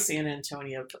my San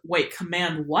Antonio. Wait,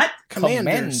 command what?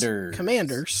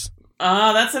 Commanders.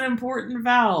 That's an important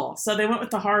vowel. So they went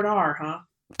with the hard R, huh?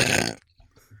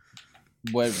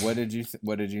 What did you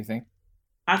think?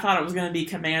 I thought it was going to be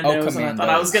Commandos, and I thought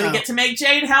I was going to Oh. get to make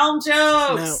Jade Helm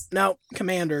jokes. No,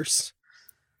 Commanders.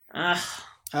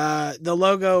 The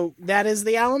logo, that is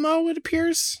the Alamo, it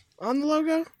appears on the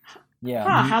logo. Yeah.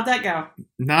 Huh, how'd that go?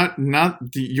 Not.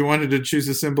 You wanted to choose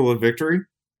a symbol of victory?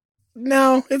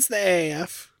 No, it's the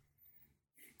AAF.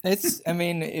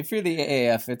 If you're the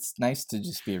AAF, it's nice to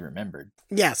just be remembered.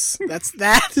 Yes,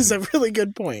 that is a really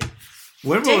good point.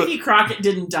 Davy Crockett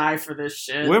didn't die for this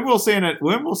shit. When will San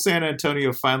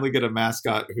Antonio finally get a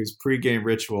mascot whose pregame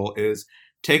ritual is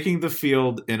taking the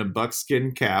field in a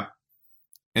buckskin cap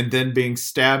and then being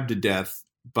stabbed to death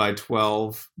by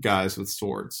 12 guys with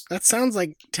swords? That sounds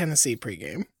like Tennessee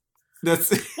pregame.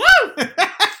 That's Woo!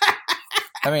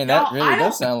 That really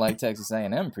does sound like Texas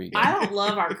A&M pregame. I don't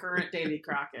love our current Davy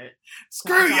Crockett.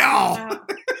 Screw y'all!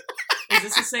 Is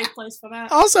this a safe place for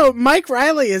that? Also, Mike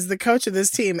Riley is the coach of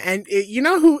this team, and you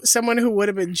know someone who would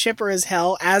have been chipper as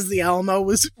hell as the Alamo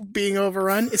was being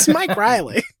overrun? It's Mike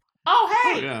Riley.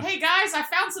 Hey guys, I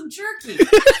found some jerky.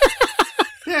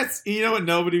 You know what?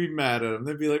 Nobody would be mad at him.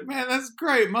 They'd be like, "Man, that's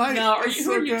great, Mike." No, are you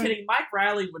kidding? Mike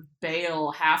Riley would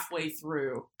bail halfway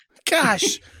through.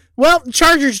 Gosh. Well,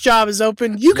 Chargers' job is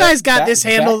open. You guys got this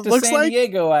handled. Back to San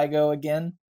Diego I go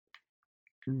again.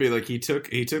 It'd be like he took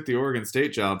the Oregon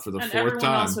State job for the fourth everyone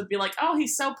time. else would be like, "Oh,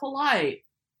 he's so polite."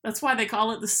 That's why they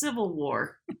call it the Civil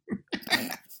War.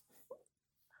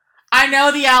 I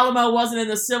know the Alamo wasn't in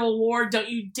the Civil War. Don't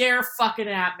you dare fucking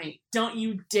at me. Don't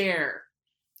you dare.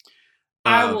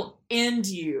 I will end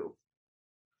you.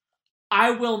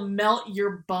 I will melt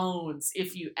your bones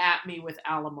if you at me with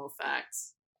Alamo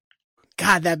facts.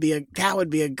 God, that would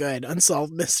be a good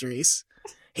Unsolved Mysteries.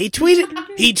 He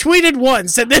tweeted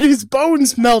once and then his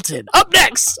bones melted. Up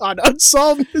next on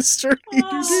Unsolved Mysteries.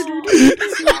 Oh,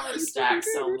 this Robert Stack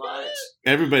so much.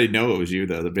 Everybody know it was you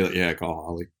though. They'd be like, "Yeah, call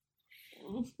Holly."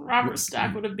 Robert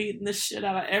Stack would have beaten the shit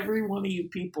out of every one of you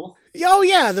people. Oh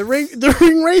yeah, the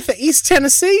ring wraith of East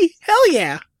Tennessee. Hell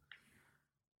yeah.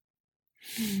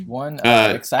 One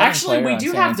exciting actually, player we on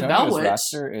do San have the Antonio's Bell Witch.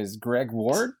 roster is Greg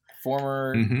Ward,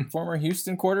 former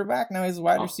Houston quarterback. Now he's a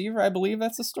wide receiver. I believe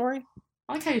that's the story.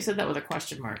 I like how you said that with a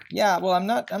question mark. Yeah, well, I'm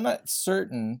not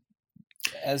certain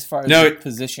as far as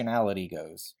positionality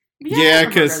goes. Yeah,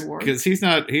 because he's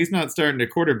not starting to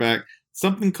quarterback.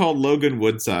 Something called Logan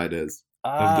Woodside is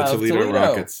of the Toledo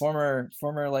Rockets.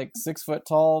 Former like 6 foot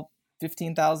tall,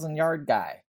 15,000 yard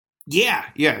guy.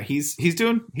 Yeah, he's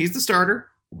the starter,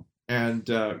 and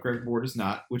Greg Ward is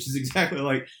not, which is exactly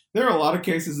like there are a lot of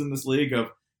cases in this league of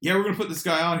we're gonna put this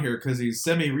guy on here because he's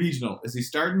semi-regional. Is he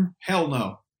starting? Hell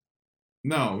no.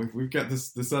 No, we've got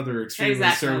this other extremely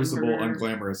serviceable,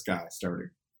 unglamorous guy starting.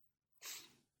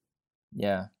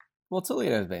 Yeah. Well,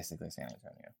 Toledo is basically San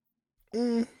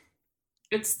Antonio.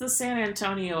 It's the San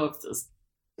Antonio of this.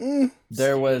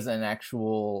 There was an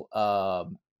actual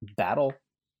battle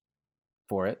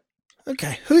for it.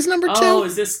 Okay, who's number 2? Oh,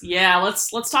 is this? Yeah, let's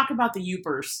talk about the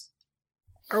Yoopers.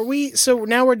 Are we? So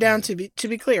now we're down to be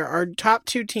clear. Our top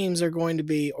 2 teams are going to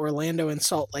be Orlando and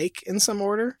Salt Lake in some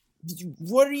order.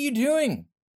 What are you doing?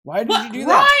 Why did you do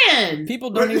that? Ryan!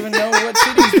 People don't even know what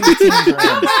cities these teams are in.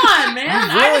 Come on, man!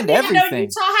 I didn't even know everything.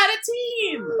 Utah had a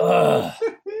team.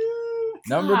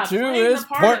 Number 2 playing is the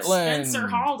part at Portland. Spencer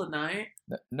Hall tonight.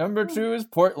 Number 2 is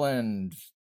Portland.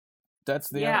 That's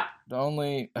the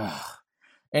only.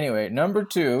 Anyway, number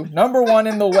 2, number 1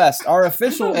 in the West, our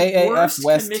official AAF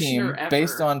West team,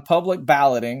 based on public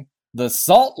balloting, the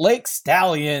Salt Lake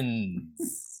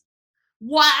Stallions.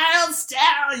 Wild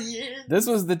Stallions! This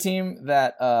was the team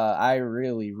that I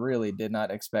really, really did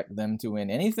not expect them to win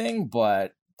anything,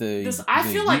 but I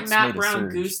feel like Matt Brown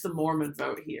goosed the Mormon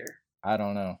vote here. I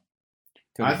don't know.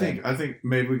 I think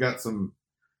maybe we got some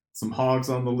hogs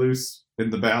on the loose in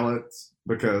the ballots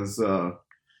because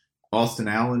Austin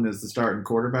Allen is the starting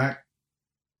quarterback.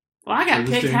 Well, I got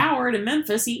Pick Howard in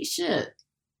Memphis. Eat shit.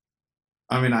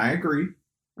 I mean, I agree.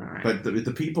 All right. But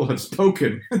the people have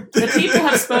spoken. The people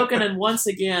have spoken, and once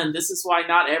again, this is why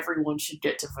not everyone should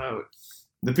get to vote.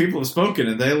 The people have spoken,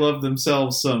 and they love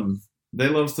themselves some. They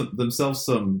love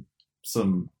some.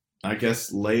 I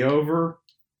guess layover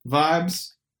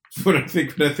vibes. When I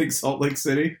think Salt Lake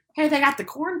City. Hey, they got the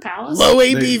Corn Palace. Low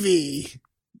ABV.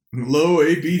 Low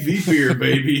ABV beer,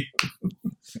 baby.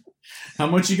 How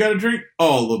much you got to drink?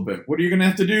 Oh, a little bit. What are you gonna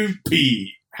have to do?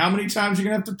 Pee. How many times are you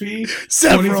going to have to pee?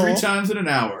 Several. 23 times in an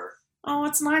hour. Oh,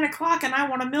 it's 9:00 and I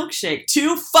want a milkshake.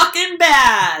 Too fucking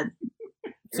bad.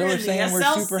 So You're we're in the saying we're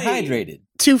SLC. super hydrated.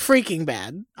 Too freaking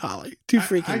bad, Holly. Too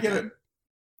freaking I get bad. it.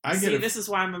 I get See, it. this is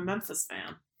why I'm a Memphis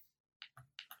fan.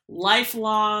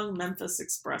 Lifelong Memphis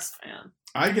Express fan.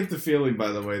 I get the feeling, by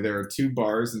the way, there are 2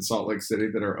 bars in Salt Lake City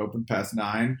that are open past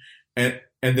 9, and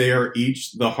they are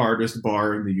each the hardest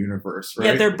bar in the universe, right?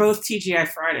 Yeah, they're both TGI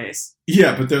Fridays.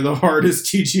 Yeah, but they're the hardest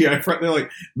TGI. They're like,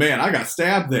 man, I got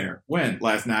stabbed there. When?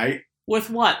 Last night? With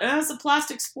what? It was a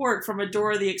plastic sport from a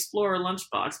Dora the Explorer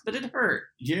lunchbox, but it hurt.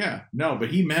 Yeah, no, but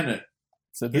he meant it.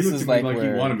 So He this looked is at me like like he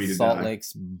where wanted me to Salt die.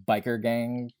 Lake's biker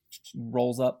gang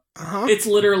rolls up. Uh-huh. It's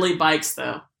literally bikes,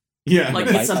 though. Yeah, Like,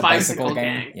 The it's a bicycle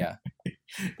gang. Yeah.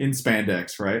 in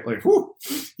spandex, right? Like, whew.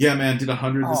 Yeah, man, did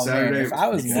 100 this Oh, man, Saturday. if I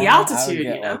was It's normal, the altitude, I would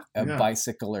get, you know? like, a Yeah.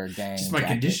 bicycler gang. Just my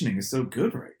jacket. conditioning is so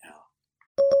good right now.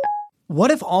 What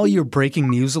if all your breaking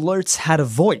news alerts had a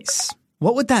voice?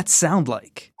 What would that sound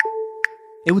like?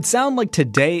 It would sound like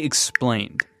Today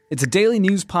Explained. It's a daily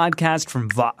news podcast from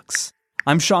Vox.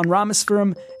 I'm Sean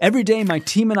Rameswaram. Every day, my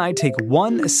team and I take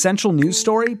one essential news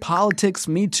story, politics,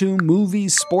 Me Too,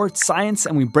 movies, sports, science,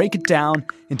 and we break it down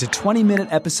into 20-minute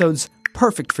episodes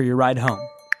perfect for your ride home.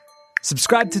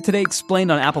 Subscribe to Today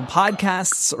Explained on Apple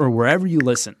Podcasts or wherever you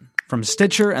listen, from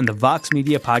Stitcher and the Vox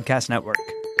Media Podcast Network.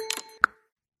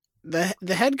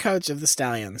 The head coach of the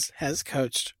Stallions has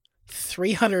coached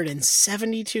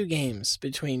 372 games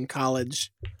between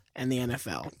college and the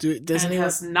NFL. Does And anyone?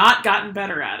 has not gotten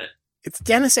better at it. It's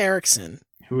Dennis Erickson.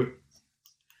 Who?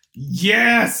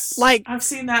 Yes. Like, I've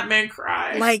seen that man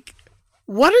cry.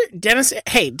 what are Dennis?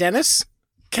 Hey, Dennis,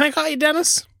 can I call you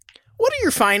Dennis? What are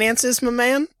your finances, my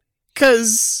man?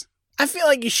 Because I feel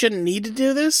like you shouldn't need to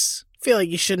do this. I feel like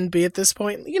you shouldn't be at this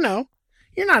point. You know,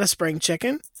 you're not a spring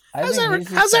chicken. How's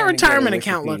that retirement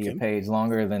account looking? Page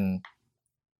longer than.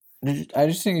 I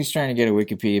just think he's trying to get a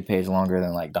Wikipedia page longer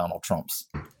than like Donald Trump's.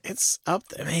 It's up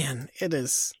there, man. It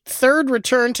is third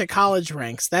return to college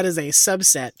ranks. That is a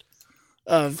subset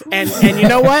of, and you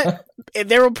know what?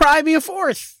 There will probably be a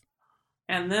fourth.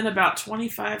 And then about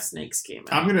 25 snakes came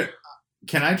out.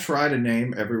 Can I try to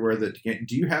name everywhere that?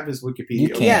 Do you have his Wikipedia? You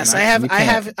can't. Yes, I have. You I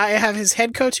can't. have his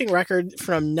head coaching record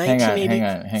from 1980 hang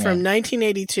on. from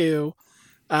 1982.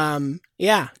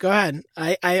 Yeah, go ahead.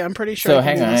 I'm pretty sure. So I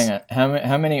can do this. hang on.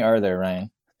 How many are there, Ryan?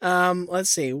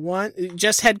 Let's see. One,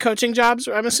 just head coaching jobs.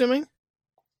 I'm assuming.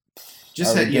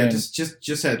 Just Are we head, yeah, doing-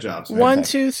 just head jobs. man. 1,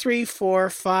 2, 3, 4,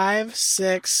 5,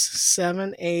 6,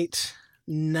 7, 8,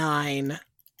 9,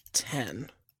 10.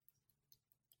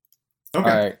 Okay.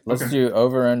 All right, let's do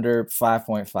over under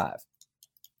 5.5.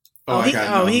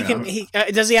 He can.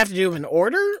 Does he have to do an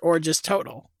order or just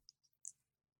total?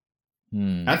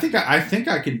 I think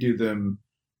I can do them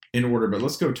in order, but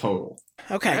let's go total.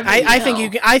 Okay, I I think think no.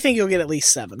 you. I think you'll get at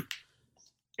least 7.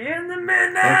 In the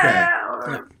midnight Okay.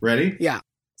 hour. Ready? Yeah,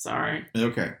 Sorry.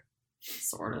 Okay.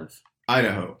 Sort of.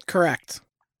 Idaho, correct.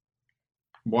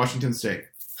 Washington State.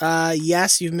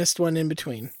 Yes, you've missed one in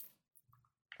between.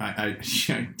 I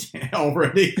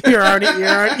already.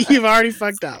 You've already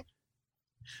fucked up.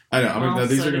 I know. I mean, Well,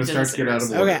 these so are going to did start to get out of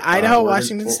Dennis order. Okay, Idaho, Oregon-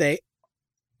 Washington State.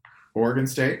 Oregon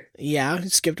State. Yeah, you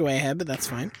skipped way ahead, but that's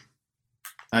fine.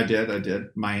 I did.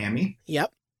 Miami.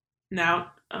 Yep,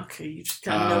 Now, okay, you just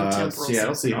got no temporal.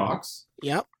 Seattle sense at all. Seahawks.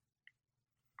 yep.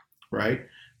 Right.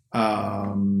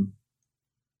 San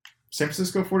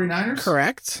Francisco 49ers.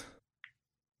 Correct.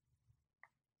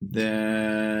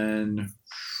 Then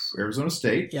Arizona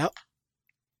State. Yep.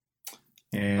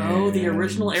 And Oh, the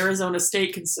original Arizona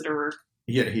State considerer.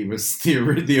 Yeah, he was the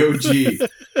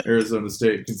OG Arizona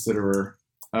State considerer.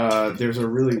 There's a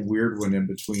really weird one in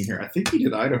between here. I think he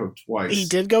did Idaho twice. He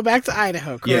did go back to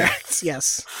Idaho, Yeah. correct?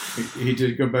 Yes. He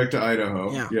did go back to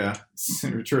Idaho. Yeah.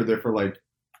 Returned there for like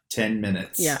 10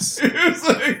 minutes. Yes. It was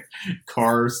like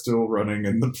cars still running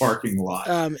in the parking lot.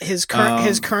 His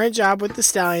current job with the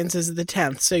Stallions is the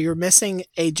 10th, so you're missing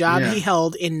a job Yeah. he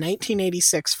held in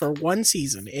 1986 for one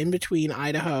season in between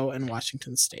Idaho and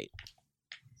Washington State.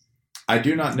 I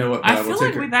do not know it, but I feel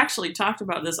like we've actually talked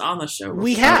about this on the show.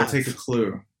 We before. have.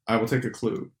 I will take a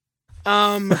clue.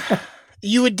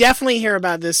 You would definitely hear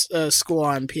about this school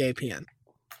on PAPN.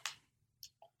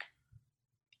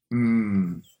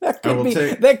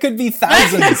 That could be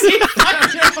thousands. I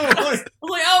was like,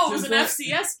 oh, it was an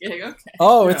FCS gig. Okay.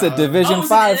 Oh, it's a Yeah. Division Oh, it's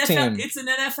 5 an NFL team. It's an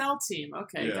NFL team.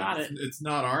 Okay, Yeah, got it. It's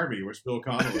not Army, which Bill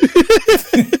Connolly.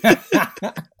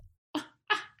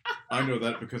 I know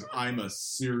that because I'm a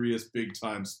serious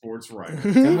big-time sports writer.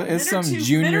 It's some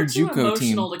junior men are too JUCO team.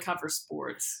 emotional to cover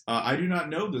sports. I do not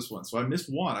know this one, so I missed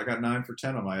one. I got 9 for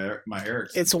 10 on my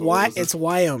Ericsson. It's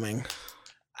Wyoming.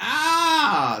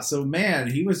 So man,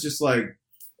 he was just like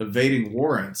evading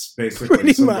warrants, basically,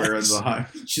 Pretty somewhere much. in the high.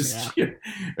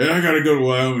 And I got to go to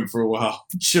Wyoming for a while,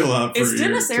 chill out for Is a year.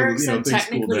 Dennis Erickson things cool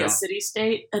technically a down.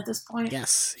 city-state at this point?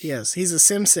 Yes, he is. He's a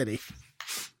Sim City.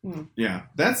 Yeah,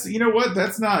 that's what.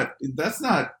 That's not.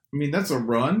 I mean, that's a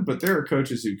run, but there are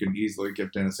coaches who can easily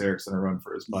give Dennis Erickson a run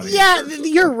for his money. Yeah,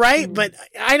 you're right, but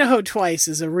Idaho twice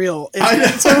is a real.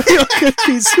 It's a real good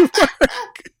piece of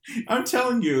work. I'm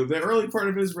telling you, the early part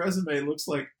of his resume looks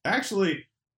like actually.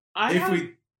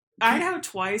 Idaho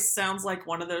Twice sounds like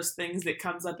one of those things that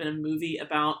comes up in a movie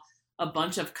about a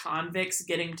bunch of convicts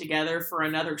getting together for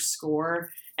another score,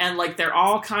 and like they're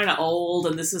all kind of old,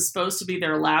 and this is supposed to be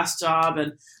their last job,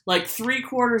 and like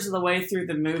 3/4 of the way through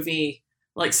the movie,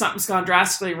 like something's gone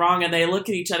drastically wrong, and they look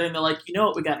at each other and they're like, you know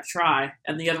what, we got to try,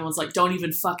 and the other one's like, don't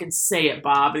even fucking say it,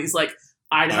 Bob, and he's like,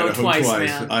 Idaho twice,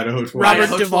 man. Idaho twice. Robert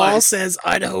Idaho Duvall twice. says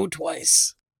Idaho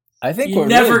twice. I think You what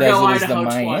never really go does it is the Idaho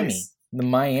Miami. twice. The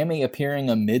Miami appearing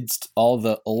amidst all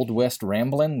the Old West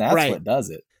rambling, that's Right. what does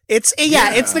it. It's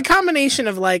the combination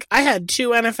of like I had 2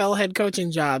 NFL head coaching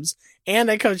jobs,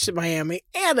 and I coached at Miami,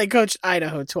 and I coached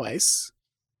Idaho twice.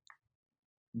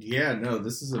 Yeah, no,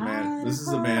 this is a man. This is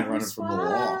a man running from the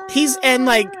law.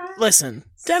 Listen,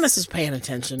 Dennis is paying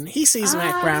attention. He sees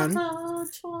Mac Brown.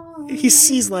 He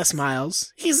sees Les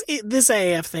Miles. This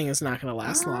AAF thing is not going to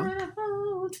last long.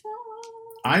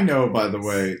 I know, by the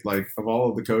way, like of all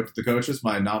of the coaches,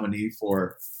 my nominee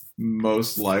for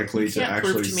most likely You to can't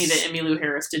actually prove to me that Emmylou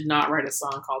Harris did not write a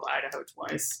song called Idaho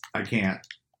Twice. I can't.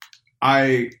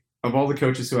 Of all the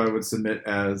coaches who I would submit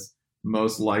as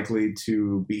most likely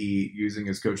to be using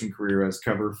his coaching career as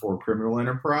cover for Criminal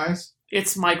Enterprise,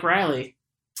 It's Mike Riley.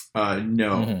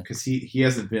 no, because he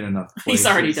hasn't been enough places.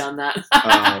 He's already done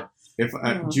that.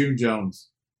 June Jones.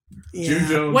 Yeah. June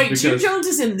Jones. Wait, June Jones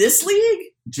is in this league?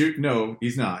 No,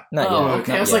 he's not. Not Oh, yet.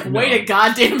 okay. Not I was yet. like, wait a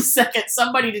goddamn second.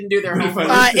 Somebody didn't do their But if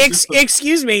homework.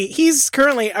 Excuse me. He's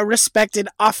currently a respected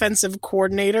offensive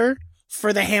coordinator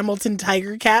for the Hamilton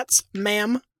Tiger Cats,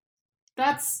 ma'am.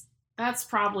 That's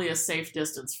probably a safe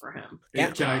distance for him. He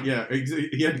had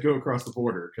to go across the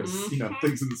border because Mhm.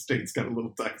 things in the States got a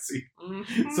little dicey.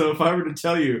 Mhm. So if I were to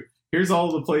tell you, here's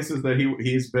all the places that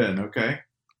he's been, okay?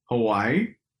 Hawaii,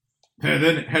 and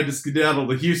then had to skedaddle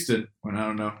to Houston when, I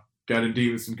don't know, got in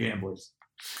deep with some gamblers.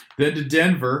 Then to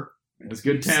Denver. It was a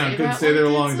good town. Say Couldn't that stay there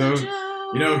like long, it's though.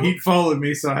 a joke. Heat followed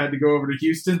me, so I had to go over to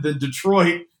Houston, then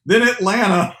Detroit, then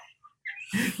Atlanta,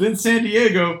 then San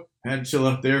Diego. Had to chill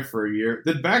up there for a year.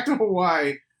 Then back to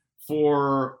Hawaii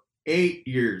for 8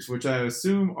 years, which I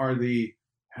assume are I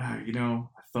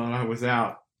thought I was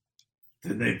out.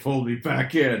 Then they pulled me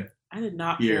back in. I did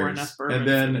not pour Years. enough bourbon And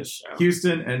then for this show.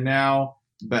 Houston, and now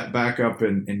back up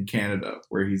in Canada,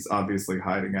 where he's obviously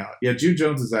hiding out. Yeah, June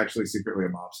Jones is actually secretly a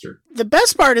mobster. The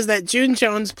best part is that June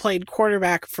Jones played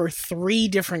quarterback for 3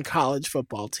 different college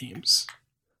football teams.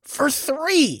 For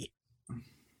 3!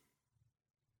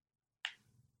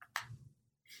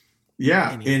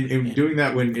 Yeah, Anyway, in doing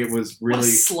that when it was What a really...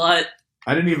 slut.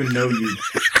 I didn't even know you...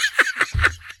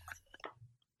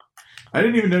 I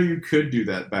didn't even know you could do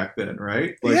that back then,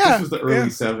 right? Like, Yeah, this was the early yeah.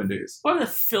 70s. What a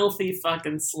filthy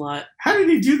fucking slut. How did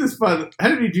he do this, by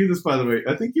the way?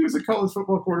 I think he was a college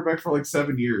football quarterback for like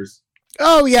 7 years.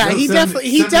 Oh yeah, No, he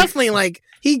 70 definitely like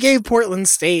he gave Portland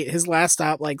State his last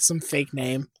stop like some fake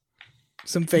name,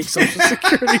 some fake social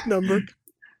security number.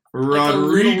 little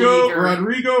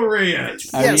Rodrigo Reyes.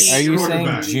 Yes. Are you saying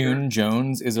Quarterback. June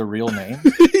Jones is a real name?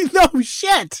 No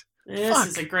shit. This Fuck.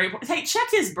 is a great... Hey, check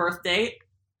his birth date.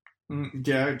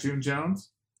 Yeah, June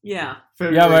Jones. Yeah.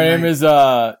 Yeah, my February name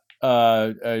 9th.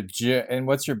 is and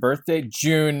what's your birthday?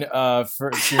 June. Your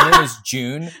name is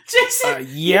June. Jason,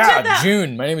 Yeah,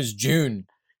 June. My name is June.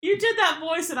 you did that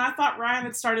voice, and I thought Ryan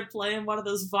had started playing one of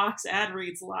those Vox ad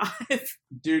reads live.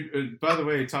 Dude, by the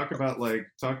way, talk about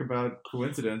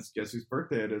coincidence. Guess whose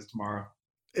birthday it is tomorrow?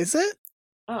 Is it?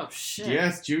 Oh, shit.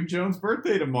 Yes, June Jones'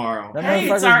 birthday tomorrow. That Hey,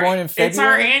 motherfucker was born in it's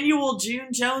our February? annual June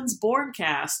Jones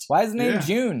Borncast. Why is his name Yeah.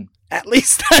 June? At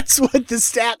least that's what the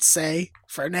stats say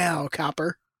for now,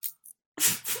 Copper.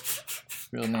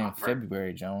 Real name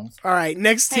February Jones. All right,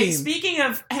 next Hey, team. speaking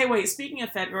of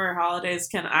February holidays,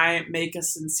 can I make a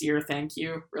sincere thank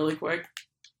you really quick?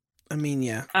 I mean,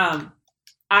 yeah.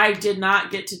 I did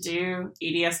not get to do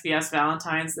EDSBS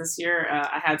Valentine's this year.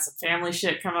 I had some family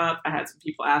shit come up. I had some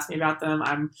people ask me about them.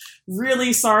 I'm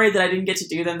really sorry that I didn't get to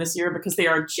do them this year because they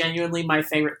are genuinely my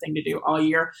favorite thing to do all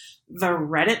year. The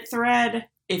Reddit thread,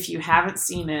 if you haven't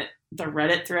seen it, the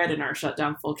Reddit thread in our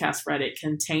Shutdown Fullcast Reddit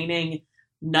containing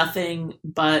nothing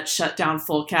but Shutdown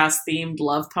Fullcast themed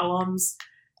love poems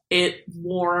it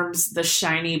warms the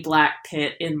shiny black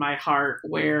pit in my heart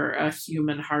where a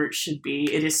human heart should be.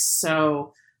 It is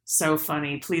so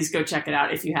funny. Please go check it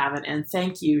out if you haven't. And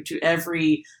thank you to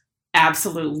every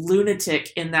absolute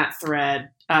lunatic in that thread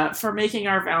for making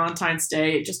our Valentine's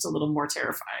Day just a little more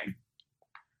terrifying.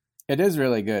 It is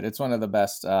really good. It's one of the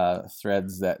best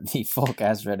threads that the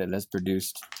Fullcast Reddit has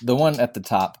produced. The one at the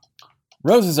top.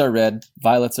 Roses are red,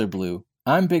 violets are blue.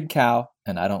 I'm Big Cow,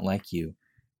 and I don't like you.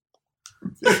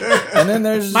 And then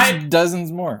there's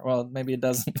dozens more. Well, maybe a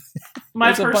dozen.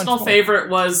 My personal favorite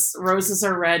was Roses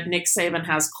are red, Nick Saban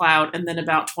has clout, and then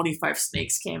about 25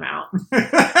 snakes came out.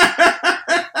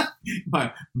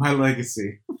 my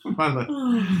legacy.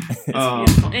 It's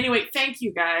beautiful. Anyway, thank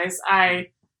you guys. I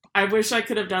wish I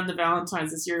could have done the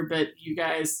Valentine's this year, but you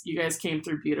guys came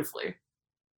through beautifully.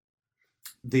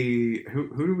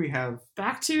 Who do we have?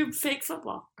 Back to fake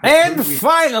football. And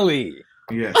finally,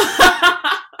 yes,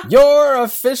 your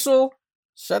official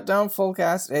Shutdown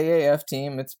Fullcast AAF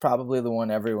team. It's probably the one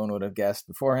everyone would have guessed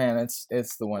beforehand.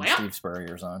 It's the one Steve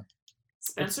Spurrier's on.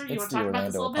 Spencer, you it's want to talk about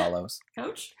this a little Apollos. bit,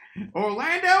 Coach?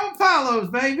 Orlando Apollos,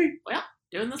 baby. Well,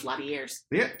 doing this a lot of years.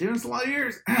 Yeah, doing this a lot of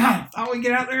years. Thought we'd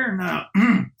get out there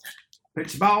and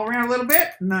pitch the ball around a little bit.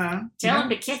 Tell him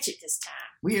to catch it this time.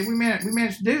 We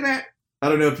managed to do that. I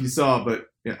don't know if you saw, but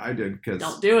yeah, I did because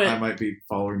don't do it. I might be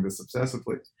following this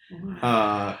obsessively.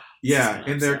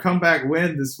 In their comeback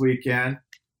win this weekend,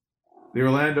 the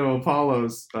Orlando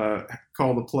Apollos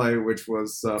called a play which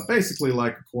was basically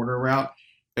like a corner route,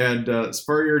 and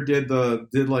Spurrier did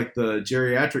like the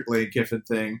geriatric Lane Kiffin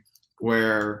thing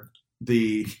where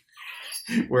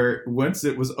once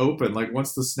it was open, like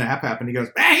once the snap happened, he goes,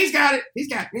 he's got it.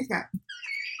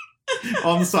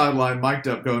 On the sideline, mic'd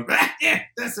up, going, yeah,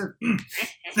 that's a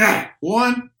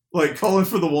one, like calling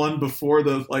for the one before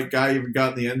the guy even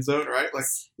got in the end zone, right? Like,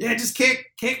 yeah, just kick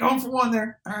going for one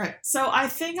there. All right. So I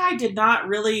think I did not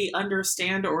really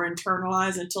understand or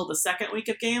internalize until the second week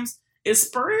of games. Is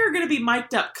Spurrier going to be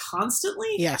mic'd up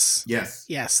constantly? Yes.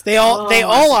 They all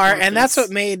are, and that's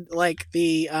what made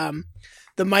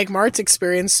the Mike Martz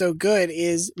experience so good.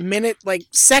 Is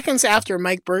seconds after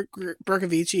Mike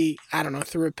Bercovici, I don't know,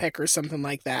 threw a pick or something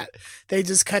like that, they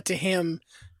just cut to him,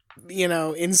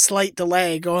 in slight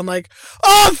delay, going like,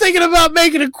 "Oh, I'm thinking about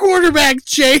making a quarterback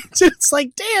change." It's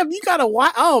like, damn, you gotta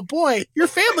watch. Oh boy, your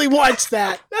family watched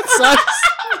that. That sucks.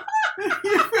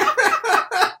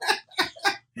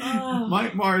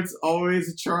 Mike Martz,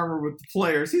 always a charmer with the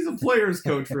players. He's a players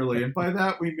coach, really, and by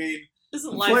that we mean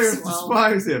Isn't the players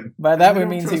despise him. By that we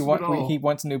mean he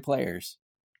wants new players.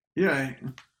 Yeah.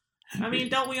 I mean,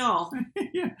 don't we all?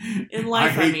 Yeah. In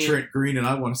life, I hate Trent Green, and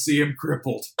I want to see him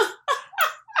crippled.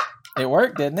 It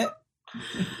worked, didn't it?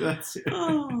 That's it.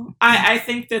 Oh, I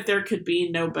think that there could be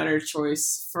no better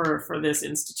choice for this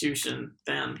institution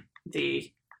than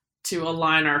to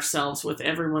align ourselves with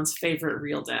everyone's favorite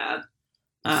real dad.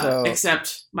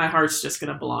 Except my heart's just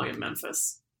going to belong in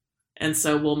Memphis. And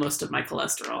so will most of my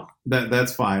cholesterol.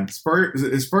 That's fine.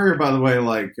 Spurrier, by the way,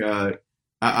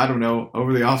 I don't know,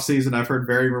 over the offseason, I've heard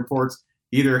varying reports,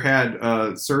 either had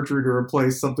surgery to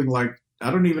replace something like, I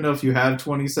don't even know if you have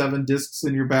 27 discs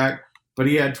in your back, but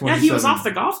he had 27. Yeah, he was off the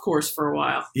golf course for a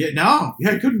while. Yeah,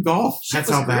 he couldn't golf.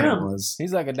 That's how bad it was.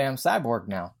 He's like a damn cyborg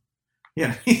now.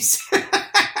 Yeah, he's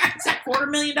that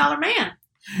 $250,000 man.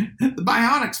 The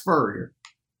bionic Spurrier.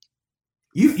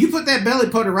 You put that belly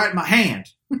putter right in my hand.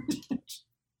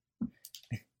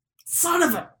 Son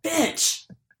of a bitch.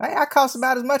 Hey, I cost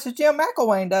about as much as Jim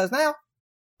McElwain does now.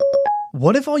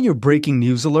 What if all your breaking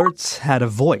news alerts had a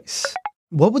voice?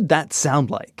 What would that sound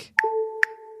like?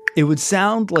 It would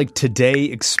sound like Today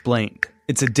Explained.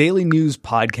 It's a daily news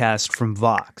podcast from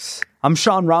Vox. I'm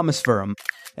Sean Ramaswamy.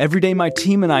 Every day my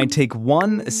team and I take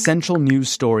one essential news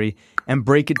story and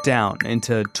break it down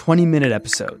into 20-minute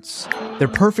episodes. They're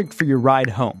perfect for your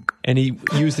ride home. And he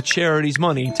used the charity's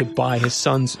money to buy his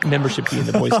son's membership fee in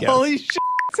the Boy Scouts. Holy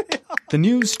shit. The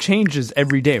news changes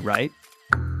every day, right?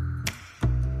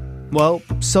 Well,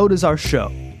 so does our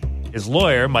show. His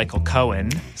lawyer, Michael Cohen,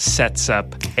 sets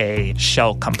up a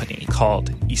shell company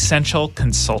called Essential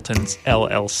Consultants,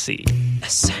 LLC.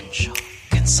 Essential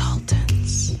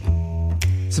Consultants.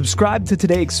 Subscribe to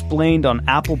Today Explained on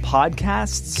Apple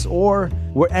Podcasts or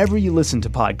wherever you listen to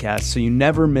podcasts so you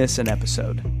never miss an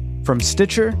episode. From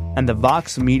Stitcher and the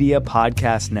Vox Media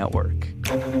Podcast Network.